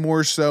se. It's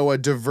more so a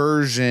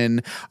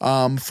diversion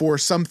for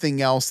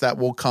something else that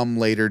will come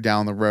later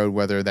down the road,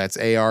 whether that's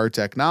AR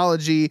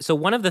technology. So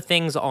one of the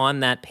things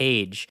on that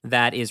page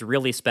that is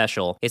really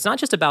special, it's not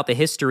just about the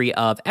history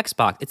of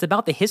Xbox, it's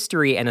about the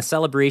history and a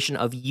celebration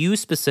of you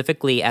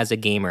specifically as a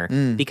gamer.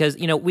 Because,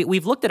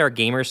 we've looked at our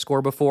gamer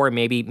score before.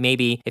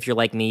 Maybe if you're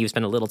like me, you've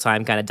spent a little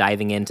time kind of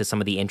diving into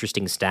some of the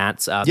interesting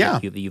stats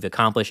that you've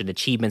accomplished and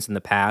achievements in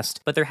the past.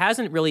 past, but there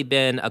hasn't really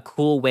been a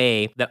cool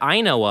way that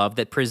I know of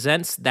that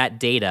presents that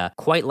data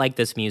quite like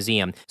this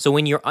museum. So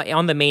when you're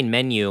on the main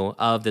menu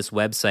of this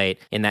website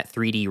in that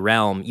 3D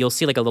realm, you'll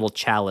see like a little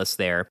chalice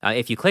there.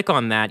 If you click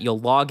on that, you'll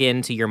log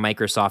into your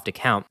Microsoft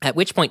account, at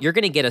which point you're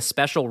going to get a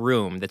special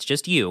room that's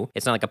just you.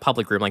 It's not like a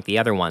public room like the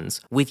other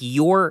ones, with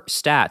your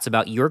stats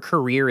about your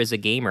career as a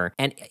gamer.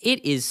 And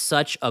it is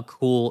such a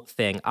cool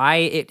thing.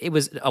 It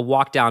was a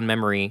walk down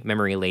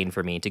memory lane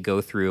for me to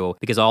go through,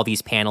 because all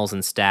these panels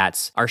and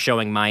stats are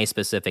showing my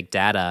specific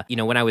data. You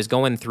know, when I was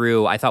going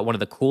through, I thought one of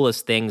the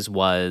coolest things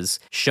was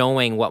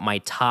showing what my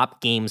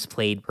top games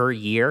played per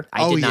year.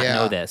 I did not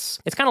know this.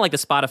 It's kind of like the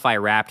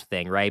Spotify Wrapped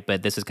thing, right?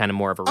 But this is kind of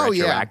more of a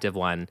retroactive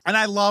one. And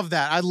I love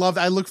that. I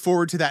look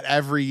forward to that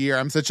every year.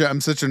 I'm such a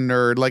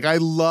nerd. Like, I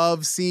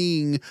love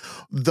seeing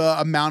the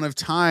amount of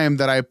time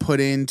that I put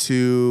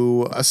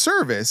into a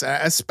service,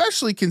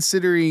 especially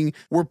considering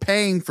we're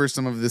paying for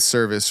some of this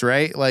service,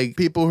 right? Like,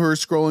 people who are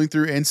scrolling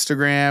through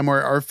Instagram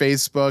or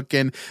Facebook,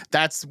 and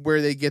that's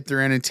where they get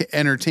their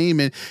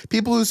entertainment.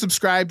 People who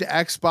subscribe to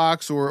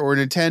Xbox or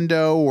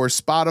Nintendo or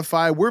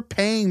Spotify, we're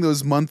paying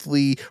those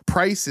monthly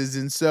prices.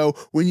 And so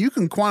when you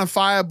can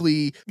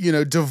quantifiably,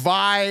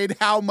 divide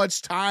how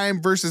much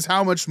time versus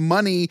how much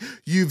money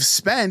you've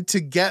spent to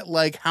get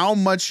like how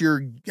much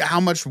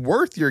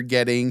worth you're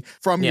getting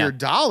from your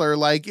dollar,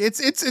 like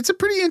it's a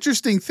pretty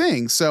interesting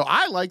thing. So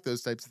I like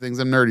those types of things.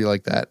 I'm nerdy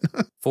like that.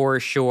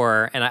 For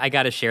sure. And I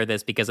got to share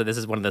this because this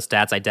is one of the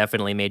stats I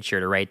definitely made sure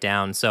to write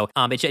down. So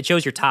it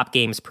shows your top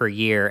games per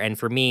year. And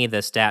for me,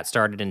 the stat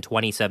started in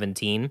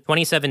 2017.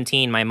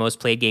 2017, my most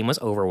played game was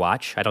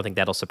Overwatch. I don't think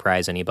that'll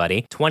surprise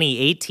anybody.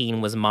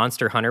 2018 was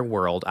Monster Hunter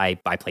World. I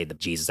played the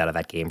Jesus out of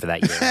that game for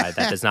that year.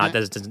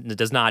 That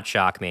does not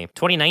shock me.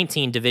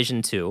 2019,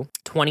 Division 2.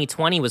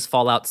 2020 was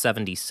Fallout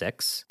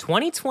 76.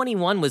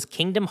 2021 was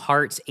Kingdom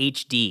Hearts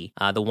HD,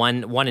 the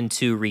 1 and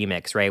 2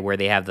 remix, right, where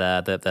they have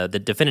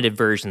the definitive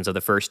versions of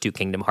the first 2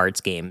 Kingdom Hearts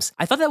games.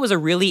 I thought that was a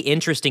really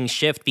interesting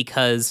shift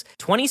because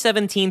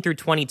 2017 through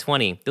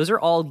 2020, those are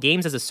all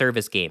games as a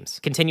service games,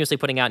 continuously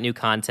putting out new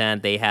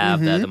content. They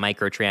have the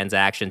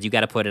microtransactions. You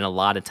got to put in a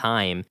lot of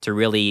time to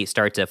really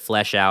start to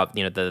flesh out,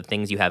 the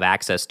things you have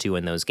access to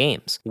in those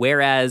games.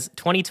 Whereas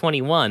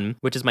 2021,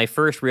 which is my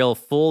first real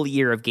full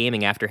year of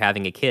gaming after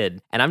having a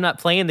kid, and I'm not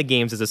playing the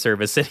games as a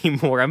service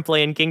anymore. I'm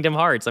playing Kingdom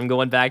Hearts. I'm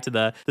going back to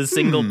the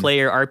single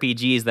player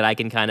RPGs that I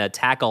can kind of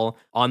tackle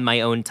on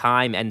my own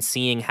time, and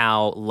seeing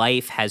how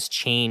life has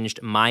changed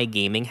my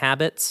gaming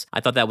habits. I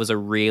thought that was a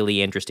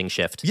really interesting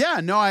shift. Yeah,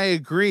 no, I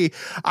agree.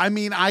 I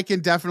mean, I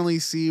can definitely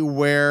see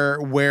where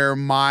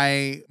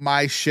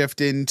my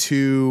shift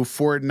into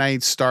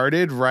Fortnite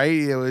started, right?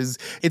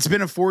 It's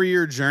been a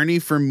 4-year journey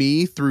for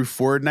me through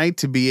Fortnite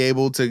to be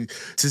able to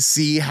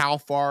see how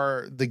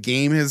far the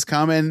game has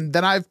come, and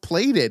then I've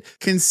played it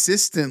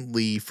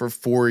consistently for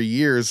 4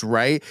 years,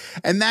 right?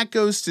 And that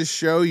goes to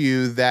show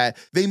you that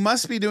they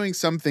must be doing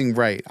something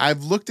right.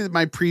 I've looked at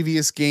my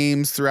previous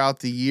games throughout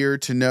the year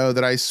to know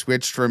that I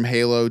switched from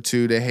Halo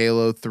 2 to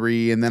Halo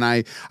 3, and then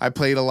I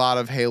played a lot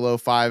of Halo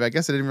 5. I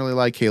guess I didn't really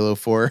like Halo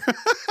 4.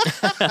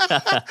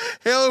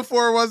 Halo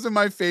 4 wasn't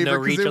my favorite. No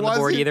Reach on the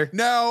board either?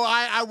 No,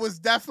 I was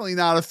definitely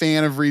not a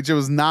fan of Reach. I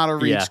was not a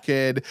Reach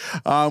kid,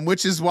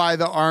 which is why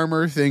the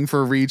armor thing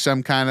for Reach,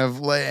 I'm kind of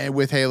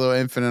with Halo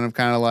Infinite, I'm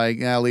kind of like,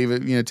 yeah, leave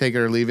it, take it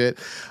or leave it.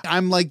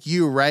 I'm like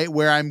you, right?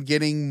 Where I'm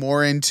getting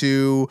more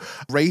into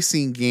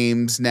racing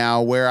games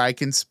now, where I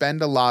can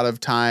spend a lot of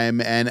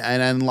time and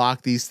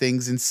unlock these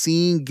things, and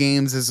seeing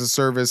games as a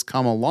service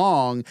come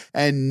along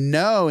and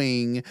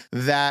knowing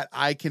that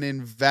I can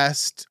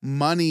invest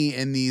money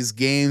in these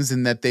games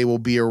and that they will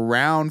be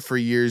around for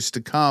years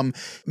to come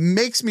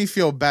makes me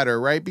feel better,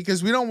 right?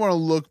 Because we don't want to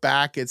look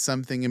back at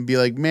something and be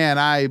like, man,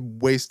 I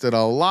wasted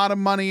a lot of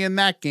money in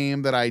that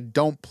game that I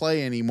don't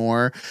play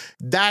anymore.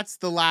 That's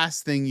the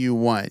last thing you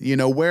want,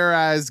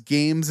 whereas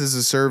games as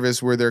a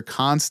service where they're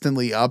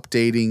constantly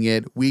updating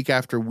it week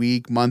after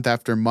week, month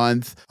after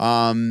month,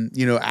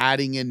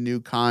 adding in new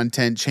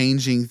content,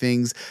 changing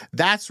things.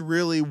 That's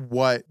really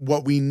what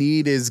we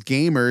need as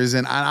gamers.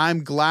 And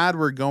I'm glad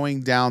we're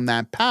going down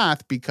that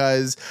path,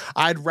 because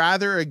I'd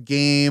rather a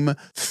game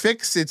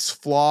fix its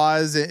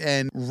flaws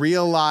and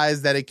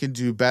realize that it can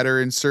do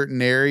better in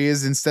certain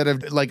areas, instead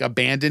of like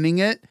abandoning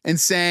it and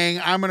saying,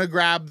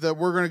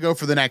 we're going to go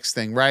for the next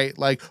thing, right?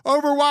 Like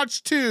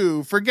Overwatch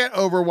 2, forget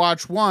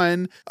Overwatch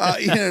 1,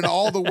 and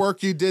all the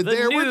work you did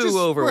there.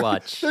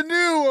 Overwatch. The new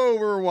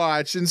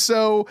Overwatch. And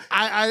so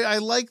I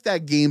like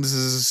that games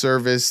as a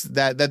service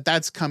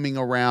that's coming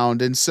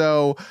around. And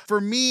so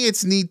for me,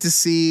 it's neat to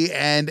see,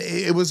 and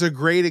it was a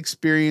great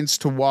experience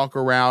to walk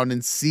around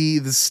and see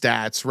the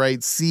stats,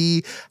 right?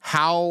 See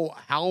how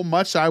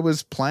much I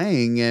was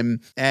playing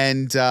and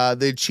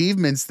the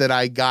achievements that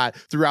I got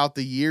throughout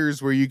the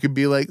years, where you could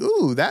be like,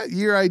 ooh, that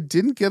year I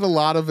didn't get a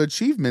lot of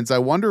achievements. I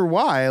wonder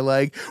why.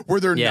 Like, were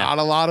there not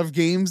a lot of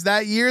games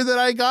that year that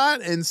I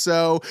got? And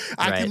so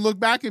I can look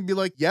back and be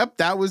like, yep,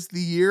 that was the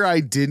year I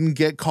didn't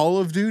get Call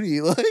of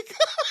Duty. Like,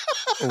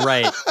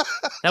 right.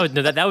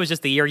 That was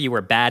just the year you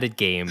were bad at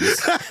games.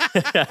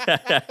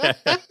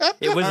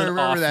 It was I an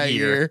remember off that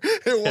year.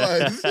 It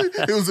was.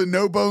 It was a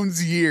no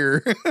bones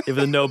year. It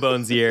was a no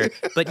bones year.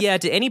 But yeah,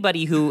 to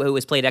anybody who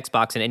has played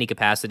Xbox in any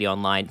capacity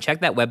online,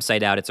 check that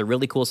website out. It's a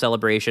really cool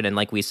celebration. And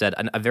like we said,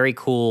 a very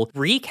cool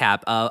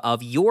recap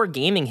of your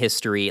gaming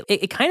history.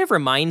 It kind of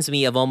reminds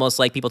me of almost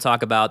like people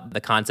talk about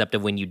the concept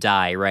of when you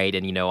die, right?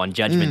 And, on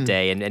Judgment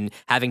Day and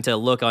having to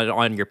look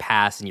on your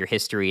past and your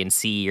history and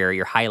see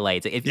your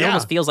highlights. It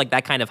almost feels like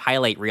that kind of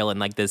highlight reel in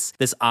like this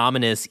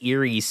ominous,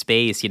 eerie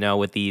space,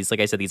 with these,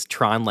 like I said, these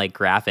Tron-like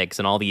graphics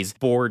and all these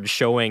boards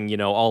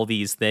showing, all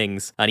these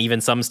things and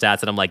even some stats.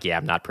 And I'm like, yeah,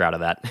 I'm not proud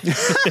of that.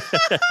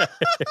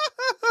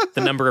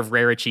 The number of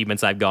rare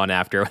achievements I've gone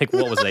after. Like,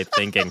 what was I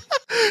thinking?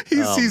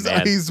 He's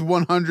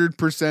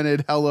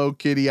 100%ed Hello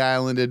Kitty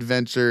Island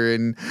Adventure,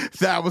 and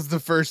that was the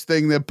first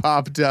thing that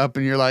popped up,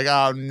 and you're like,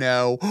 oh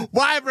no,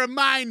 why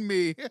remind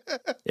me?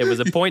 It was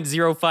a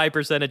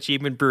 0.05%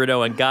 achievement,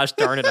 Bruno, and gosh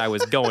darn it, I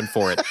was going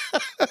for it.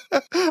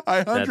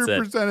 I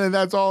 100%, and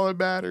that's all that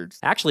matters.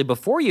 Actually,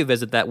 before you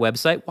visit that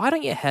website, why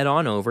don't you head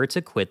on over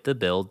to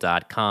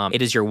quitthebuild.com.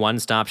 It is your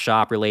one-stop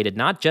shop related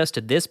not just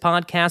to this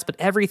podcast, but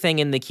everything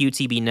in the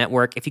QTB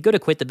network. If you go to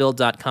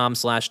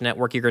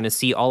quitthebuild.com/network, you're going to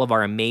see all of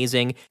our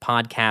amazing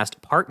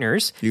podcast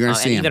partners. You're going to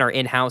see and even our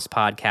in-house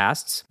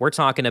podcasts. We're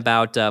talking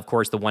about, of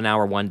course, the 1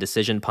 Hour 1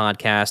 Decision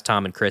podcast.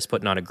 Tom and Chris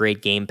putting on a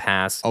great Game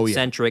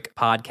Pass-centric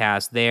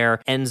podcast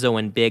there. Enzo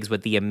and Biggs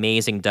with the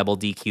amazing Double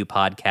DQ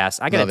podcast.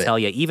 I got to tell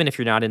you, even if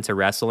you're not into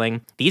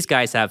wrestling, these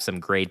guys have some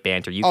great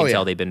banter. You can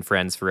tell they've been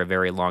friends for a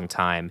very long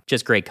time.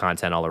 Just great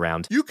content all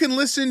around. You can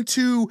listen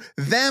to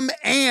them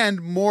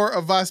and more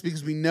of us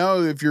because we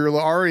know if you're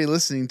already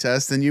listening to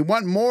us, then you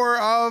want more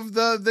of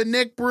the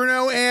Nick,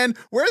 Bruno, and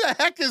where the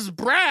heck is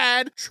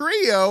Brad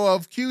trio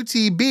of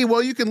QTB.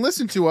 Well, you can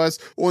listen to us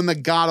on the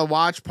Gotta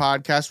Watch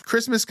podcast.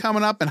 Christmas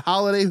coming up and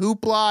holiday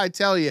hoopla. I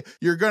tell you,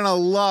 you're going to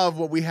love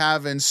what we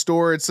have in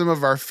store. It's some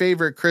of our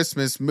favorite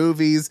Christmas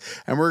movies,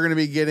 and we're going to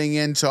be getting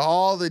into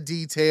all the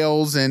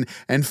details and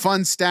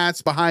fun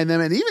stats behind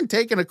them, and even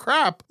taking a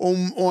crap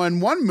on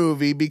one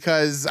movie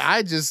because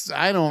I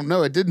don't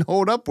know. It didn't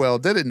hold up well,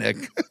 did it,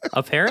 Nick?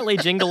 Apparently,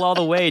 Jingle All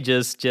the Way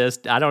just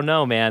I don't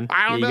know, man.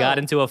 You got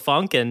into a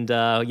funk, and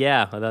they'll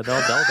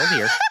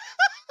hear.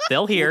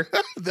 They'll hear.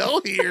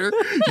 They'll hear.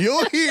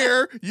 You'll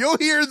hear. You'll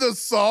hear the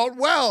salt.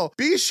 Well,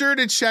 be sure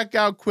to check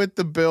out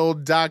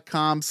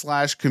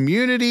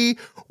quitthebuild.com/community,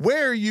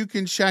 where you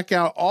can check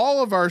out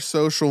all of our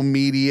social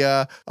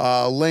media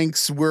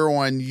links. We're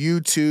on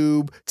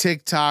YouTube,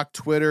 TikTok,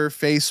 Twitter,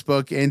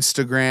 Facebook,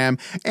 Instagram.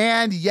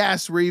 And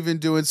yes, we're even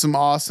doing some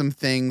awesome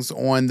things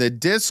on the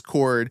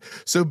Discord.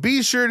 So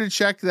be sure to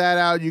check that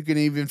out. You can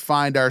even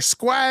find our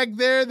swag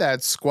there.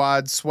 That's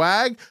Squad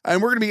Swag.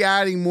 And we're going to be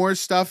adding more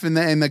stuff in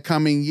the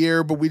coming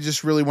year, but we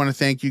just really want to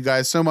thank you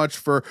guys so much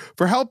for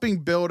helping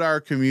build our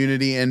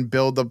community and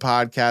build the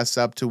podcast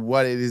up to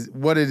what it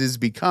has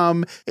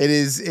become. It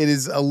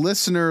is a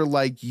listener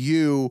like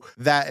you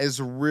that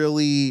is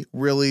really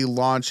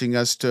launching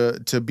us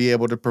to be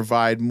able to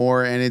provide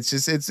more, and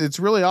it's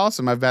really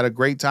awesome. I've had a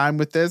great time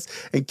with this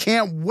and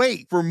can't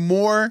wait for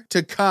more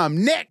to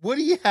come. Nick, what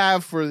do you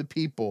have for the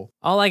people?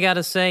 All I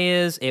gotta say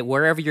is,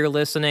 wherever you're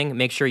listening,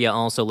 make sure you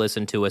also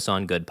listen to us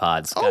on Good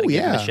Pods. Gotta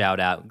give them a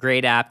shout out.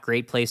 Great app,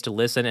 great place to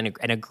listen,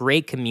 and a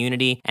great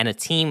community and a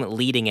team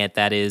leading it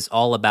that is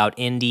all about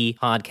indie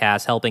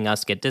podcasts, helping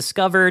us get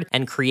discovered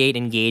and create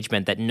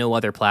engagement that no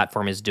other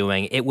platform is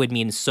doing. It would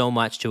mean so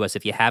much to us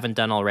if you haven't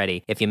done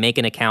already. If you make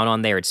an account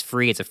on there, it's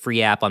free. It's a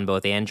free app on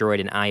both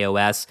Android and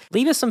iOS.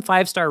 Leave us some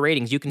 5-star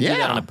ratings. You can do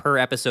that on a per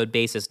episode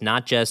basis,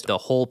 not just the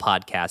whole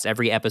podcast.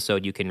 Every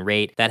episode you can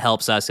rate. That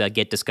helps us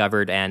get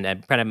discovered and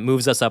kind of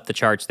moves us up the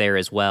charts there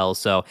as well.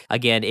 So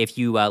again, if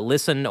you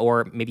listen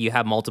or maybe you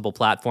have multiple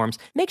platforms,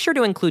 make sure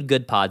to include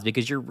Good Pods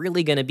because you're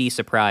really going to be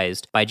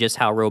surprised by just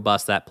how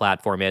robust that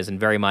platform is and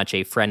very much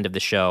a friend of the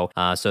show.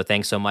 So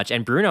thanks so much.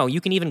 And Bruno,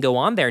 you can even go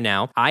on there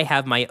now. I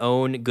have my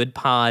own Good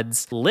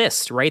Pods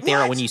list right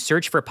there when you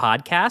search for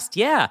podcast.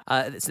 Yeah.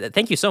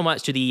 Thank you so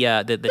much to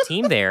the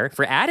team there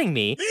for adding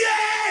me.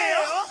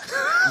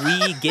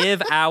 We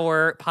give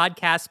our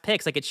podcast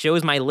picks. Like, it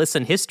shows my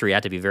listen history. I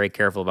have to be very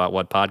careful about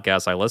what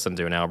podcasts I listen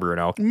to now,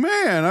 Bruno.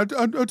 Man,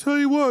 I'll tell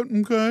you what,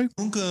 okay.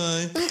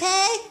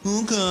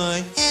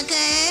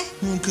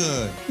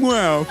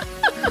 Well,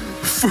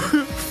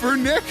 for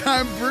Nick,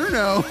 I'm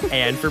Bruno.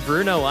 And for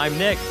Bruno, I'm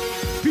Nick.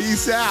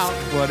 Peace out.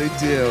 What it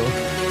do?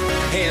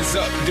 Hands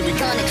up, do we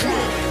kind of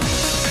cool?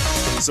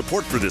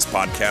 Support for this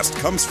podcast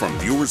comes from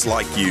viewers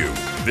like you.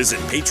 Visit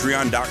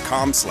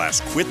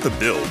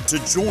patreon.com/quitthebuild to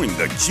join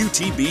the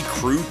QTB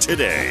crew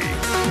today.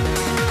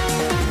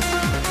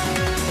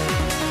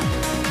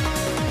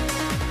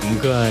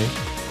 Okay.